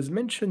 Eric was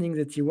mentioning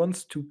that he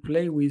wants to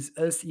play with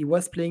us. He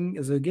was playing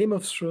the Game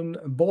of Thrones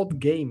board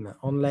game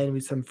online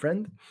with some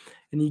friend,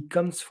 and it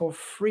comes for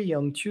free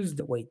on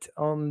Tuesday. Wait,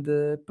 on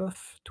the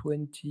PUF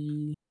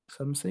 20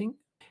 something?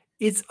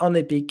 It's on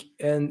Epic,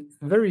 and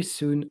very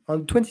soon,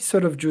 on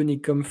 23rd of June,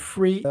 it comes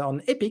free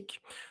on Epic.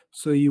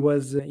 So he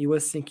was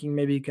thinking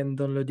maybe he can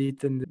download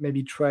it and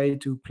maybe try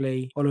to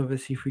play all of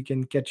us if we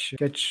can catch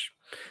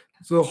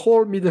the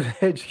whole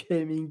middle-aged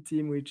gaming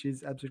team, which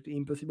is absolutely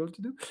impossible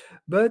to do,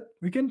 but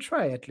we can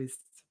try at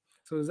least.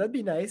 So that'd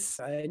be nice.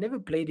 I never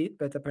played it,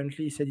 but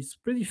apparently he said it's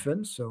pretty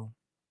fun, so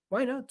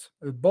why not?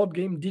 A board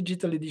game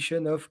digital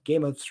edition of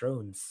Game of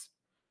Thrones,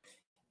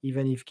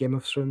 even if Game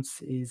of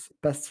Thrones is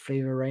past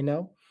flavor right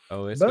now.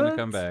 Oh, it's gonna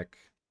come But back.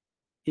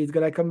 it's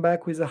gonna come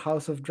back with a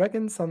House of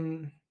Dragons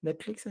on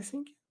Netflix, I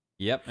think.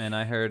 Yep, and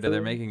I heard they're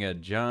So making a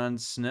Jon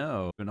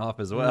Snow spin-off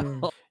as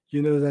well.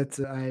 you know that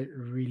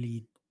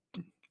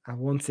I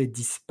won't say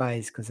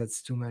despise because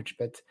that's too much,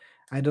 but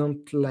I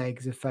don't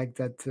like the fact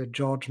that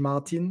George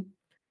Martin,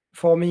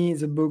 for me,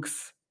 the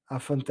books are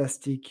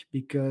fantastic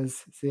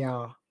because they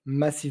are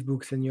massive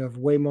books and you have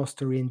way more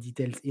story and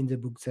details in the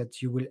books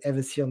that you will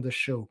ever see on the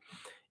show.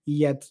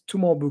 He had 2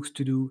 more books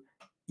to do.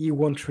 He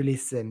won't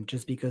release them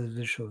just because of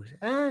the show.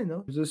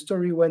 No, the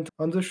story went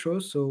on the show,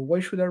 so why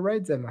should I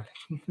write them?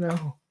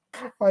 No.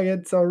 I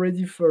had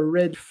already for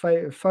read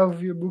five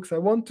books. I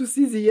want to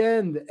see the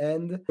end,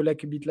 and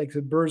like a bit like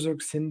the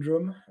Berserk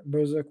syndrome.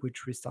 Berserk,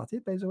 which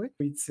restarted by the way.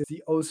 It's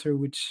the author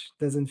which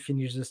doesn't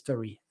finish the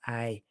story.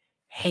 I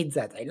hate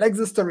that. I like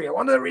the story. I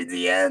want to read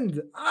the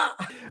end.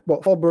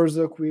 But for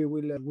Berserk, we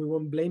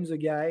won't blame the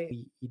guy.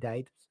 He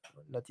died,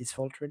 not his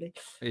fault really.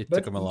 It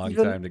took But him a long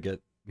even time to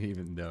get,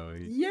 even though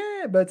he...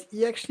 yeah, but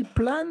he actually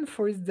planned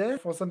for his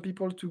death for some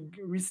people to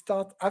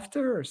restart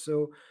after.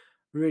 So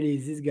really,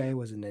 this guy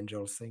was an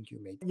angel. Thank you,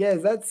 mate. Yeah,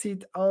 that's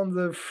it on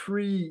the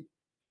free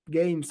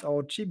games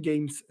or cheap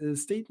games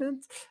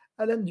statement.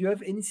 Adam, do you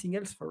have anything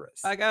else for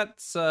us? I got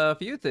a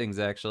few things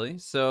actually.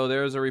 So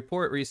there was a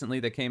report recently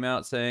that came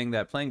out saying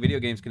that playing video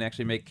games can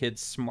actually make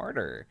kids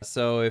smarter.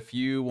 So if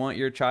you want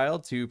your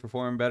child to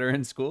perform better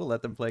in school,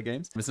 let them play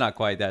games. It's not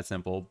quite that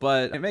simple,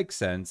 but it makes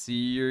sense.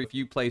 If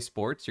you play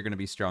sports, you're going to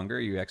be stronger.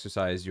 You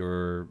exercise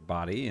your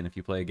body, and if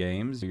you play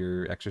games,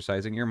 you're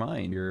exercising your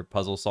mind. You're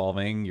puzzle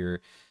solving.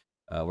 You're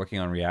working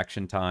on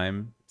reaction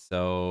time.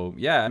 So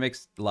yeah, it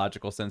makes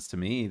logical sense to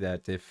me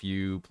that if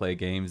you play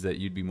games that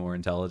you'd be more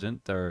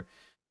intelligent, or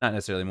not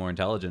necessarily more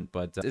intelligent,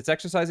 but it's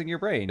exercising your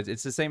brain.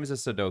 It's the same as a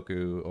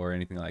Sudoku or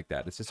anything like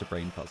that. It's just a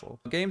brain puzzle.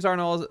 Games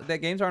aren't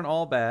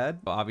all bad.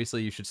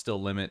 Obviously, you should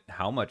still limit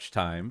how much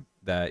time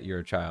that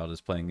your child is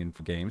playing in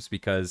games,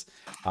 because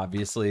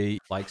obviously,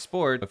 like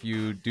sport, if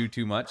you do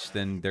too much,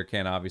 then there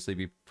can obviously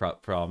be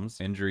problems,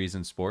 injuries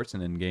in sports,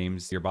 and in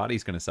games, your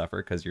body's going to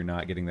suffer because you're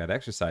not getting that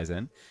exercise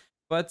in.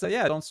 But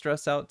yeah, don't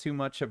stress out too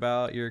much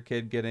about your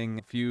kid getting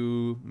a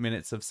few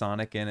minutes of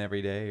Sonic in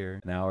every day or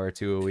an hour or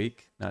two a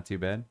week. Not too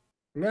bad.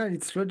 Yeah,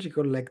 it's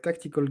logical. Like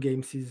tactical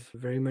games is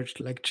very much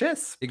like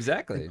chess.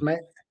 Exactly.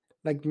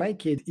 Like my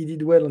kid, he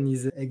did well on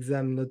his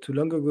exam not too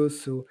long ago,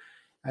 so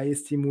I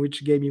asked him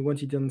which game he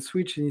wanted on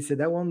Switch, and he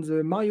said, "I want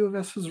the Mario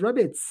versus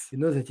Rabbids." You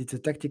know that it's a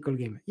tactical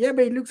game. Yeah,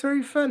 but it looks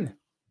very fun.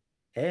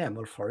 Yeah, I'm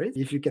all for it.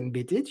 If you can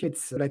beat it,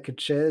 it's like a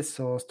chess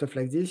or stuff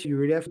like this. You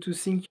really have to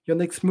think your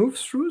next move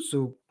through,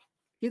 so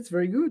it's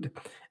very good.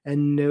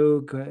 And no,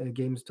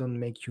 games don't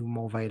make you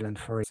more violent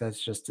for it.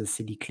 That's just a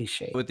silly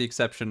cliche. With the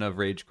exception of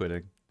rage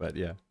quitting, but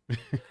yeah.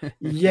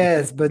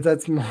 Yes, but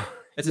that's more.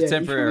 It's a Yeah,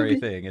 temporary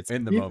thing. It's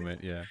in the if,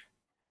 moment, yeah.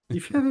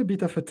 if you have a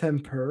bit of a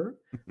temper,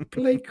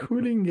 play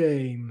cooling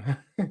game.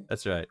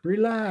 That's right.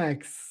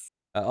 Relax.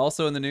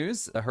 Also in the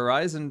news,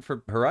 Horizon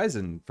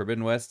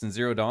Forbidden West and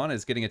Zero Dawn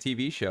is getting a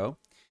TV show,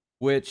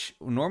 which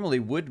normally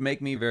would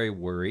make me very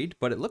worried,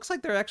 but it looks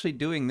like they're actually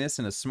doing this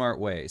in a smart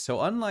way.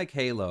 So unlike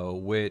Halo,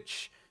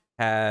 which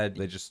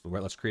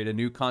let's create a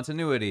new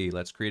continuity,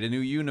 let's create a new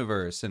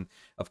universe, and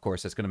of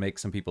course that's going to make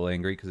some people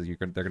angry because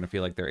they're going to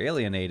feel like they're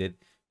alienated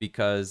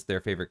because their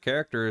favorite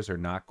characters are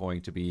not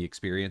going to be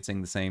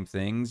experiencing the same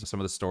things. Some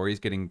of the stories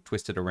getting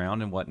twisted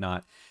around and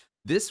whatnot.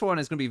 This one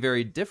is going to be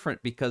very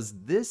different because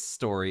this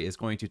story is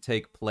going to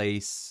take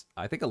place,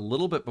 I think, a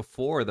little bit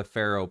before the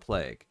Pharaoh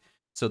Plague.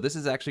 So this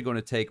is actually going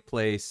to take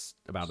place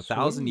about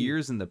 1,000 Sweet.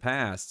 years in the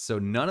past. So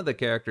none of the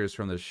characters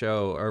from the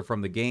show or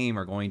from the game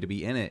are going to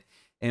be in it.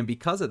 And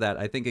because of that,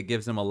 I think it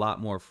gives them a lot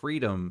more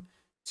freedom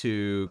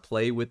to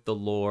play with the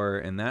lore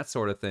and that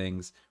sort of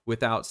things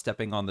without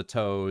stepping on the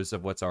toes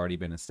of what's already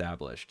been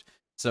established.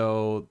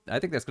 So I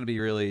think that's going to be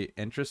really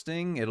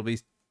interesting. It'll be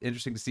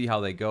interesting to see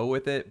how they go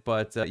with it.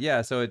 But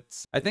yeah, so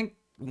I think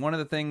one of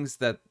the things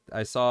that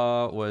I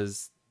saw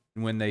was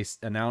when they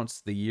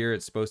announced the year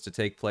it's supposed to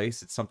take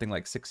place, it's something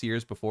like 6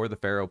 years before the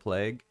Pharaoh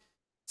Plague.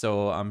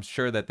 So I'm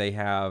sure that they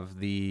have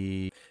what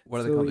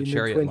do they call the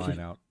chariot line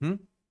out?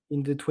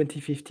 In the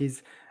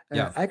 2050s.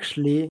 Yeah.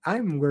 Actually,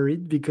 I'm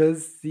worried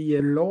because the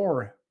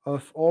lore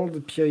of all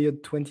the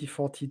period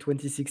 2040,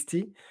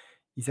 2060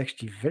 is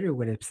actually very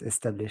well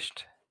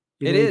established.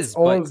 It It's is,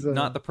 all but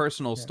not the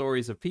personal yeah.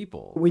 stories of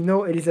people. We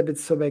know Elizabeth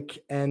Sobek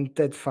and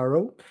Ted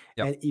Farrow.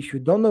 Yep. And if you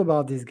don't know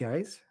about these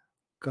guys,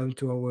 come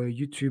to our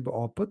YouTube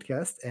or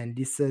podcast and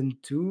listen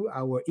to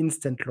our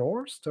instant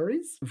lore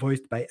stories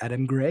voiced by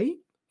Adam Gray.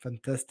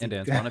 Fantastic. And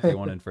Antoine, if you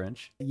want in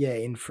French. Yeah,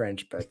 in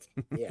French, but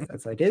yeah,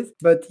 that's how it is.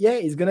 But yeah,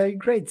 it's gonna be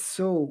great.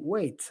 So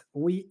wait,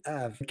 we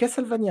have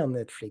Castlevania on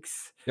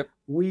Netflix. Yep.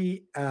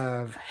 We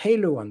have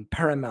Halo on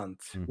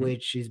Paramount,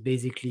 which is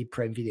basically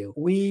Prime Video.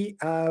 We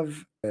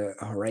have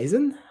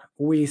Horizon.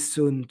 We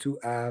soon to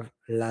have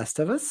Last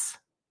of Us.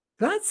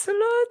 That's a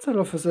lot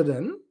all of a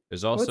sudden.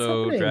 There's What's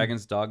also happening?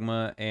 Dragon's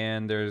Dogma,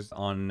 and there's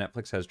on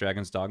Netflix has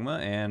Dragon's Dogma,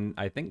 and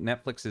I think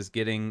Netflix is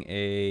getting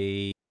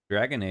a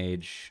Dragon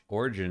Age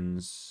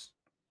Origins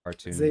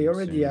cartoon. They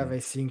already soon. have, I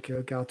think,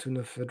 a cartoon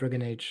of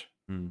Dragon Age.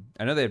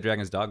 I know they have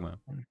Dragon's Dogma.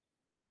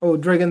 Oh,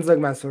 Dragon's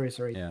Dogma.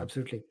 Sorry. Yeah.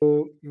 Absolutely.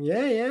 So,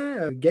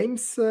 yeah.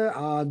 Games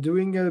are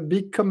doing a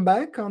big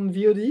comeback on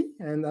VOD,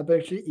 and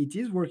apparently it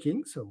is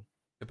working. So,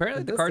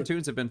 apparently the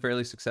cartoons have been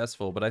fairly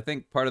successful, but I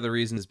think part of the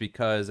reason is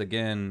because,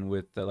 again,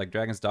 with like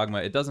Dragon's Dogma,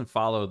 it doesn't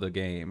follow the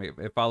game.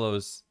 It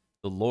follows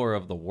the lore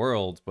of the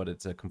world, but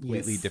it's a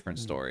completely different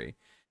story.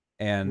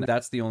 And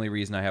that's the only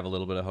reason I have a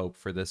little bit of hope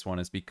for this one,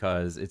 is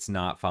because it's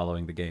not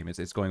following the game.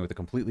 It's going with a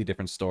completely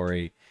different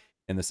story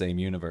in the same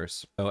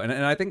universe. So, and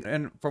I think,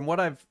 and from what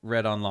I've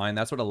read online,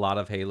 that's what a lot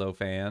of Halo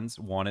fans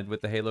wanted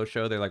with the Halo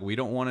show. They're like, we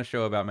don't want a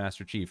show about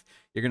Master Chief.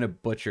 You're going to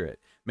butcher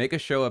it. Make a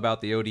show about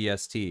the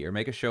ODST, or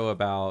make a show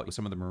about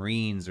some of the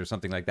Marines or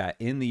something like that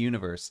in the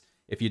universe.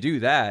 If you do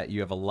that, you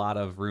have a lot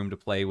of room to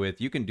play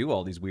with. You can do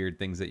all these weird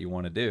things that you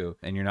want to do,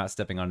 and you're not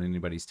stepping on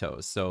anybody's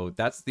toes. So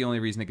that's the only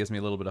reason it gives me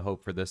a little bit of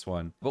hope for this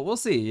one. But we'll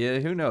see. Yeah,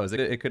 who knows?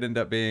 It could end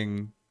up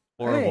being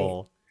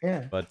horrible. Hey,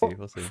 yeah. But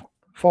we'll see.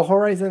 For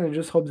Horizon, I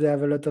just hope they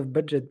have a lot of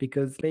budget,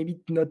 because maybe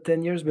not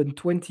 10 years, but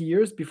 20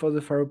 years before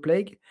the Pharaoh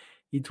Plague,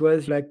 it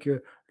was like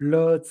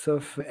lots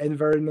of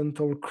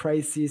environmental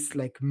crisis,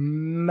 like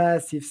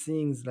massive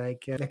things,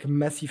 like a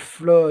massive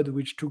flood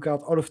which took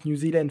out all of New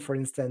Zealand, for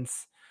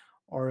instance,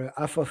 or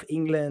half of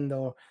England,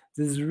 or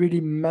there's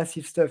really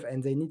massive stuff,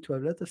 and they need to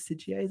have a lot of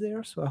CGI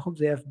there. So I hope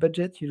they have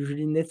budget.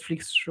 Usually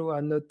Netflix shows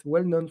are not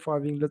well known for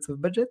having lots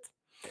of budget.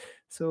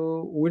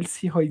 So we'll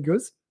see how it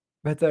goes.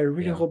 But I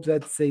really hope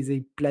that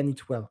they plan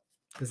it well,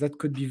 because that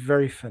could be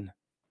very fun.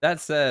 That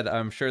said,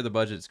 I'm sure the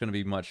budget's going to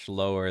be much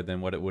lower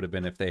than what it would have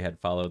been if they had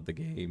followed the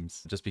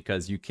games, just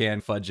because you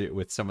can fudge it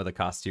with some of the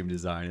costume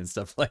design and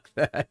stuff like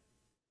that.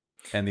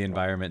 And the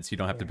environments, you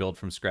don't have to build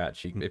from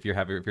scratch. You can, if you're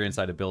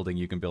inside a building,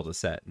 you can build a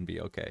set and be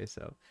okay.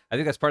 So I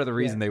think that's part of the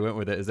reason they went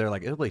with it, is they're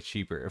like, it'll be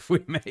cheaper if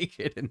we make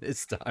it in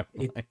this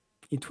timeline.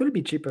 It will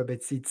be cheaper, but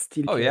it's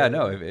still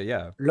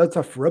lots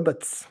of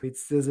robots.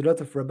 There's a lot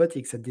of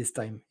robotics at this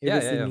time.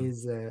 Everything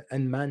is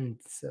unmanned,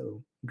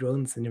 so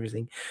drones and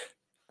everything.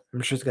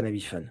 I'm sure it's gonna be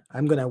fun.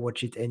 I'm gonna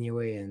watch it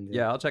anyway, and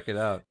I'll check it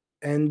out.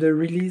 And the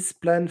release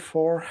plan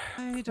for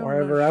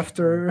forever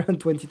after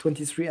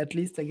 2023, at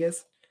least, I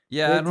guess.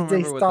 Yeah, I don't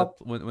remember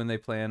when they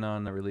plan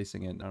on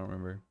releasing it. I don't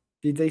remember.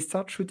 Did they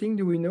start shooting?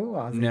 Do we know?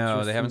 Or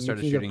no, they haven't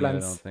started shooting yet, I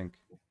don't think.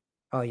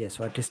 Oh, yeah,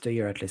 so at least a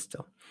year, at least.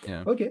 So.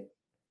 Yeah. Okay.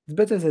 It's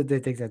better that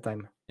they take that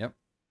time. Yep.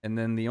 And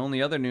then the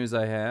only other news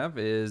I have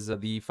is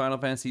the Final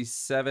Fantasy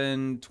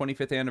VII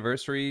 25th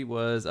anniversary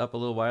was up a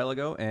little while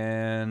ago,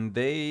 and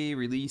they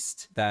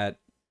released that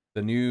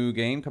the new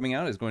game coming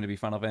out is going to be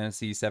Final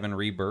Fantasy VII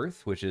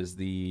Rebirth, which is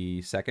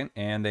the second,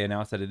 and they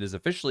announced that it is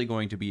officially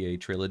going to be a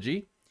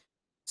trilogy.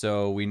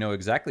 So we know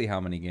exactly how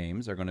many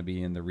games are going to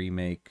be in the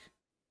remake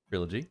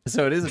trilogy.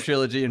 So it is a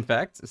trilogy, in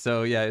fact.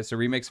 So yeah, so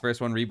Remake's the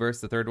first one, Rebirth's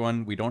the third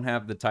one. We don't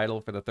have the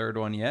title for the third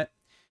one yet.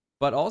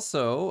 But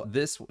also,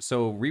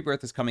 so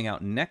Rebirth is coming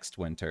out next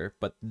winter,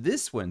 but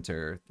this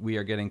winter, we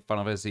are getting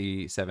Final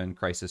Fantasy VII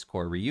Crisis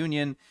Core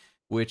Reunion,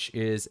 which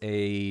is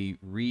a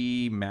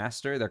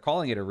remaster. They're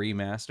calling it a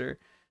remaster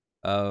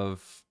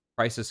of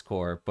Crisis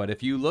Core, but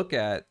if you look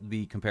at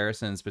the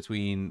comparisons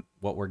between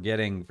what we're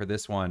getting for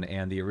this one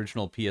and the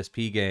original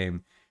PSP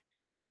game,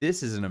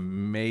 this is an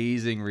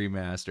amazing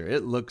remaster.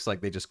 It looks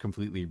like they just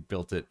completely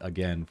built it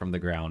again from the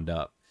ground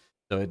up.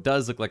 So it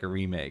does look like a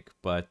remake,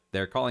 but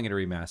they're calling it a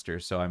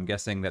remaster, so I'm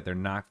guessing that they're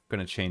not going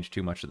to change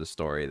too much of the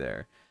story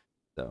there.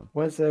 So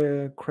was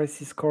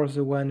Crisis Core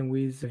the one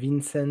with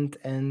Vincent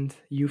and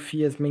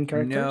Yuffie as main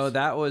characters? No,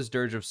 that was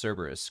Dirge of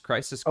Cerberus.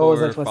 Crisis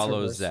Core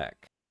follows Cerberus.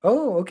 Zack.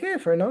 Oh, okay,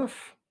 fair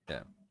enough.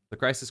 Yeah. The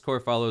Crisis Core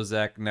follows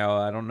Zach. Now,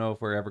 I don't know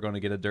if we're ever going to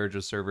get a Dirge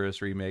of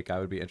Cerberus remake. I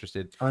would be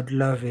interested. I'd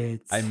love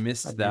it. I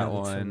missed I'd that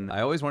love it so one. much.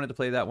 I always wanted to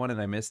play that one,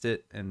 and I missed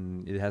it,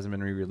 and it hasn't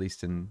been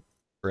re-released in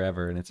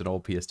forever, and it's an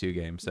old PS2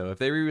 game. So if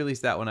they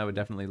re-release that one, I would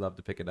definitely love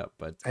to pick it up.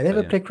 But I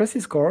never yeah. played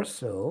Crisis Core,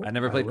 so I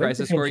never played will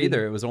Crisis Core definitely-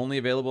 either. It was only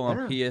available on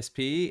Yeah.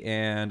 PSP,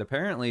 and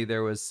apparently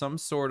there was some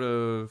sort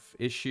of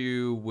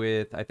issue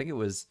with, I think it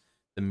was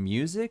the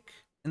music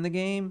in the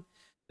game.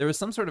 There was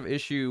some sort of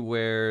issue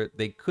where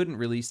they couldn't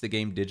release the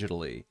game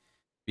digitally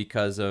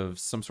because of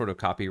some sort of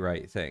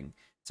copyright thing.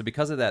 So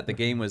because of that, the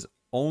game was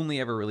only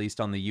ever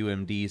released on the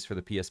UMDs for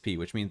the PSP,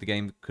 which means the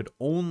game could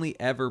only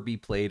ever be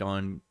played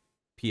on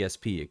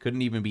PSP. It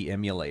couldn't even be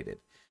emulated.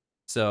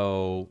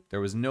 So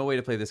there was no way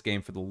to play this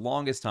game for the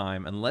longest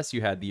time unless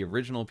you had the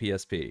original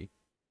PSP,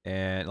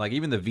 and like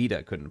even the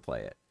Vita couldn't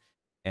play it.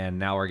 And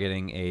now we're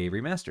getting a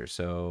remaster,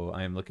 so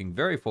I am looking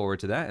very forward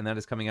to that, and that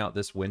is coming out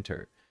this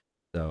winter.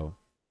 So,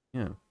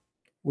 yeah,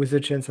 with a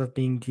chance of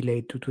being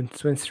delayed to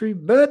 2023,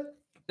 but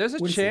there's a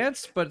we'll see.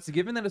 chance, but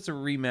given that it's a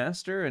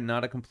remaster and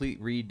not a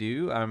complete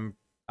redo,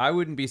 I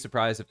wouldn't be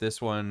surprised if this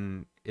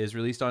one is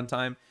released on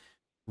time.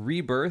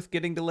 Rebirth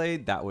getting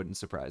delayed, that wouldn't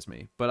surprise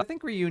me. But I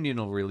think Reunion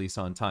will release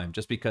on time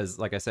just because,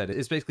 like I said,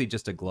 it's basically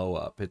just a glow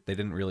up. They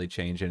didn't really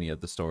change any of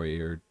the story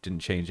or didn't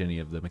change any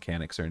of the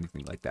mechanics or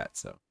anything like that.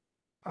 So,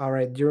 All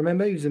right. Do you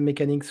remember if the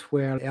mechanics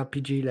were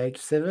RPG like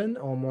 7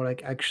 or more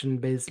like action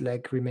based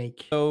like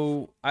remake?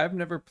 so I've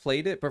never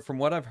played it, but from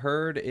what I've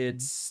heard,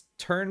 it's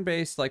turn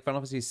based like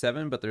Final Fantasy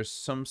VII, but there's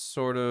some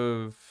sort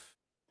of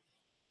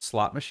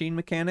slot machine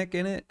mechanic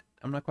in it.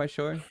 I'm not quite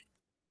sure.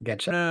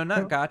 Gotcha. No,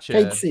 not gotcha.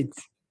 Kate Seat.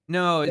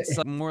 No, it's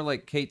more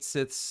like Kate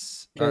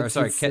Sith's, or Kate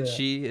sorry, Sith's,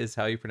 Ketchi is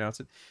how you pronounce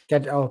it.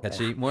 Oh,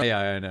 Ketchi. More, yeah,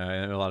 I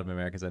know. A lot of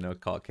Americans I know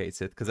call it Kate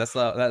Sith because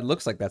that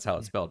looks like that's how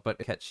it's spelled. But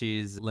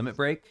Ketchi's Limit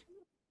Break.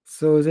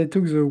 so they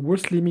took the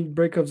worst limit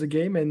break of the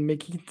game and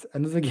make it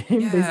another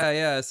game.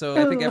 Yeah. So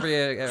I think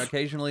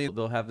occasionally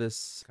they'll have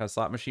this kind of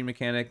slot machine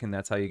mechanic, and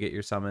that's how you get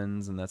your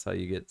summons, and that's how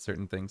you get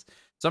certain things.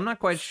 So I'm not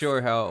quite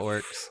sure how it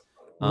works.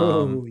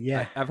 Whoa,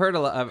 yeah. I've heard a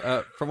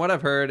lot. From what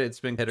I've heard, it's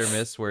been hit or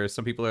miss. Where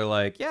some people are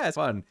like, "Yeah, it's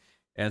fun,"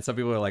 and some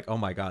people are like, "Oh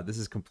my god, this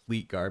is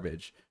complete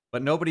garbage."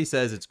 But nobody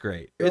says it's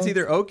great. It's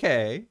either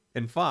okay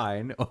and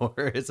fine, or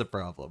it's a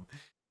problem.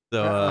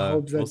 So I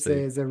hope that we'll see.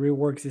 they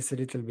rework this a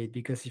little bit,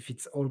 because if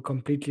it's all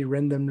completely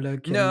random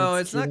luck, and No,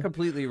 it's it's not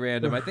completely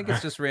random. I think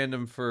it's just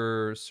random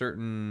for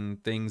certain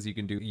things you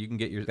can do. You can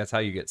get that's how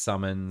you get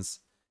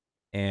summons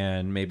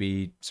and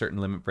maybe certain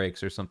limit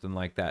breaks or something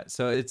like that.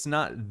 So it's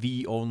not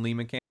the only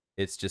mechanic.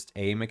 It's just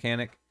a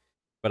mechanic.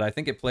 But I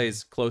think it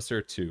plays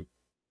closer to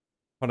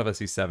Final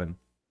Fantasy VII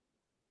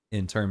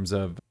in terms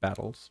of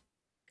battles.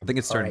 I think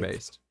it's All right.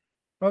 turn-based.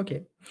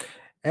 Okay.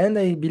 And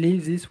I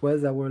believe this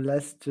was our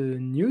last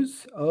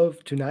news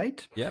of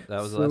tonight. Yep,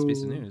 that was the last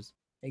piece of So- news.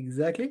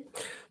 Exactly.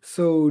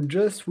 So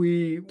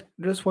we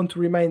just want to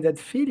remind that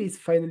Phil is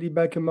finally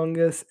back among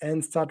us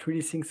and start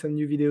releasing some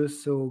new videos.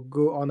 So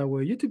go on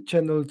our YouTube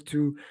channel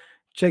to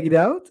check it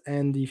out.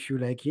 And if you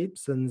like it,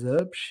 thumbs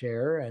up,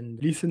 share, and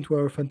listen to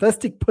our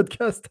fantastic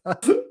podcast,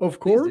 of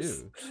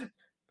course.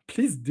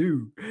 Please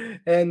do.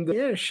 And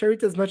yeah, share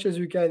it as much as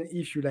you can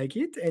if you like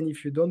it. And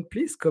if you don't,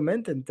 please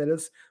comment and tell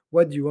us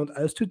what you want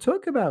us to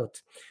talk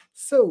about.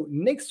 So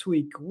next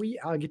week we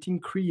are getting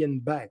Korean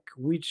back,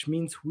 which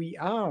means we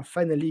are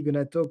finally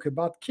gonna talk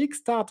about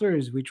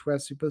Kickstarters, which were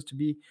supposed to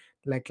be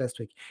like last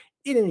week.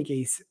 In any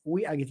case,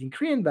 we are getting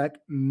Korean back.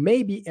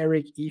 Maybe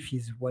Eric, if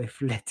his wife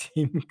let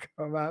him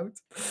come out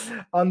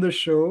on the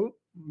show.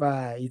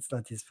 But it's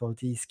not his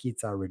fault. His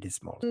kids are really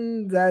small.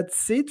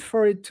 That's it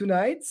for it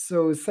tonight.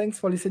 So thanks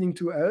for listening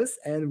to us,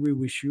 and we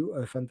wish you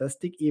a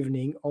fantastic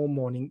evening or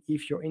morning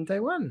if you're in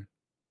Taiwan.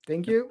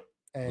 Thank you.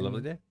 And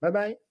Lovely day.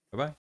 Bye-bye.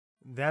 Bye-bye.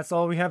 That's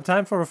all we have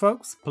time for,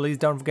 folks. Please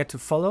don't forget to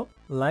follow,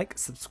 like,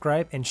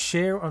 subscribe, and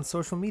share on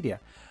social media.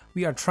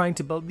 We are trying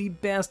to build the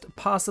best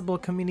possible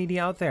community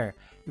out there.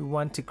 We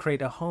want to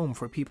create a home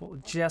for people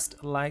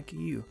just like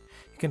you.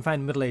 You can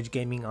find Middle Age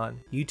Gaming on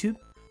YouTube,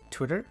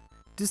 Twitter,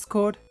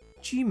 Discord,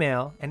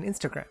 Gmail, and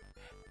Instagram.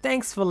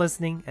 Thanks for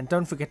listening, and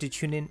don't forget to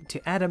tune in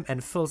to Adam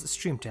and Phil's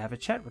stream to have a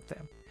chat with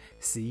them.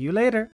 See you later!